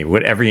you need me,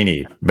 whatever you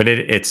need. But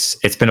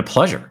it's been a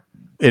pleasure.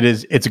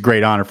 It's a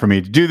great honor for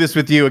me to do this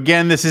with you.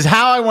 Again, this is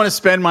how I want to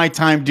spend my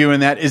time doing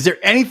that. Is there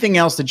anything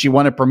else that you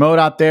want to promote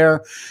out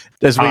there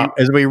as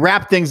we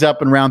wrap things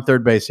up and round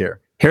third base here?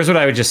 Here's what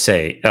I would just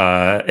say.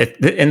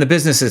 In the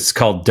business, it's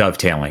called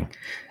dovetailing.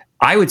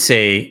 I would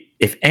say,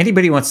 if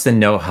anybody wants to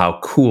know how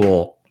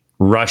cool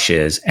Rush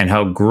is and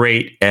how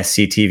great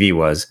SCTV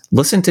was,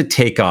 listen to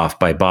Take Off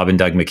by Bob and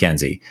Doug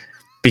McKenzie,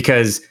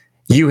 because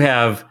you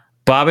have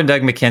Bob and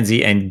Doug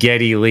McKenzie and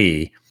Geddy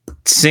Lee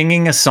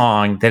singing a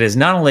song that is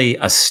not only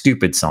a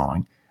stupid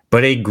song,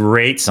 but a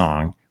great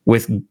song,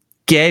 with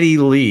Geddy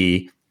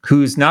Lee,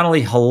 who's not only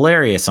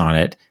hilarious on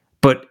it,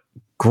 but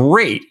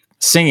great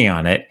singing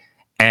on it.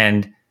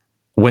 And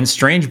when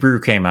Strange Brew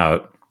came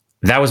out,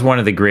 that was one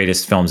of the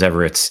greatest films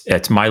ever.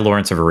 It's My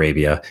Lawrence of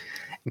Arabia.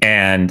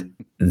 And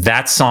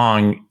that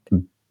song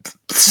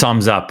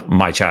sums up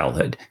my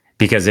childhood,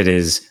 because it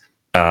is,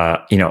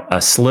 a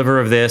sliver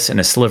of this and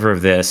a sliver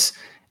of this.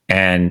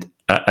 And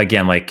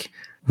again, like,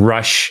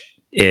 Rush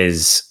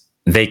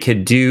they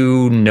could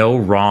do no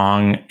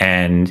wrong.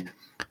 And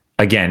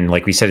again,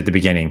 like we said at the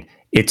beginning,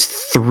 it's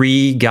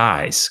 3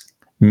 guys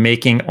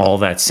making all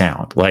that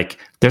sound. Like,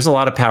 there's a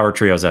lot of power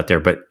trios out there,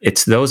 but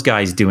it's those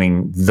guys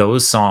doing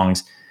those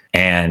songs.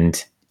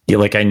 And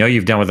like, I know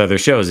you've done with other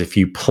shows, if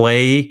you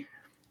play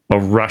a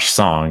Rush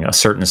song, a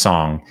certain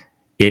song,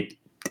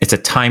 it's a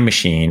time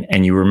machine,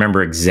 and you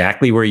remember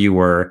exactly where you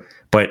were,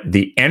 but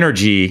the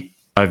energy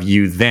of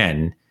you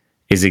then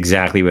is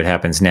exactly what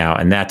happens now.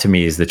 And that, to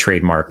me, is the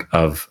trademark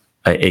of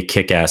a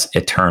kick-ass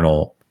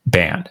eternal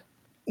band.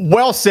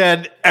 Well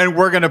said. And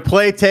we're going to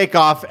play Take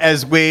Off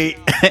as we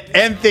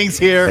end things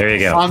here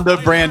on the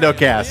Brando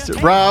Cast.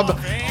 Rob,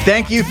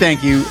 thank you.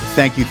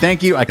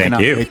 I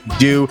cannot wait to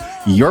do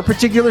your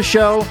particular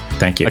show.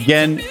 Thank you.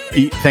 Again,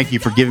 thank you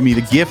for giving me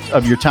the gift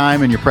of your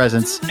time and your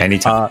presence.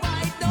 Anytime.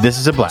 This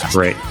is a blast.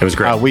 Great. It was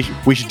great.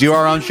 We should do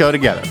our own show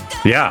together.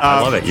 Yeah, I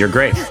love it. You're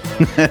great.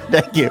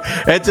 Thank you.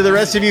 And to the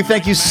rest of you,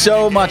 thank you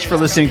so much for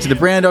listening to the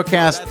Brando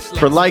Cast,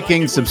 for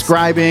liking,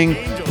 subscribing,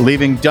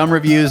 leaving dumb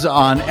reviews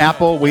on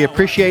Apple. We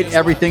appreciate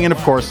everything. And of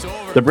course,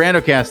 the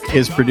Brando Cast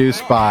is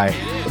produced by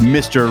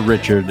Mr.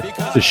 Richard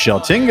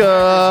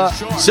Sheltinga.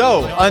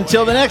 So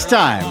until the next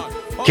time,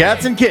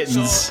 cats and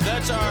kittens. So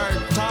that's our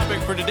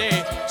topic for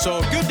today.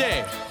 So good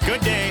day.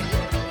 Good day.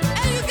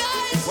 Hey, you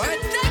guys! What?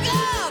 Take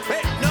off!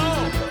 Hey,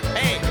 no!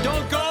 Hey,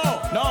 don't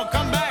go! No,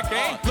 come back,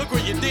 eh? Look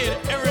what you did.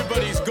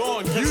 Everybody's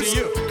going because of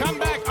you. Come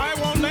back. I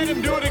won't let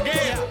him do it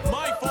again. Yeah,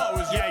 my fault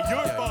was your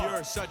fault.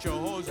 You're such a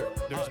hoser.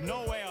 There's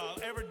no way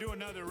I'll ever do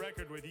another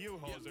record with you,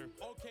 hoser.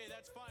 Okay,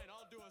 that's fine.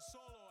 I'll do a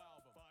solo.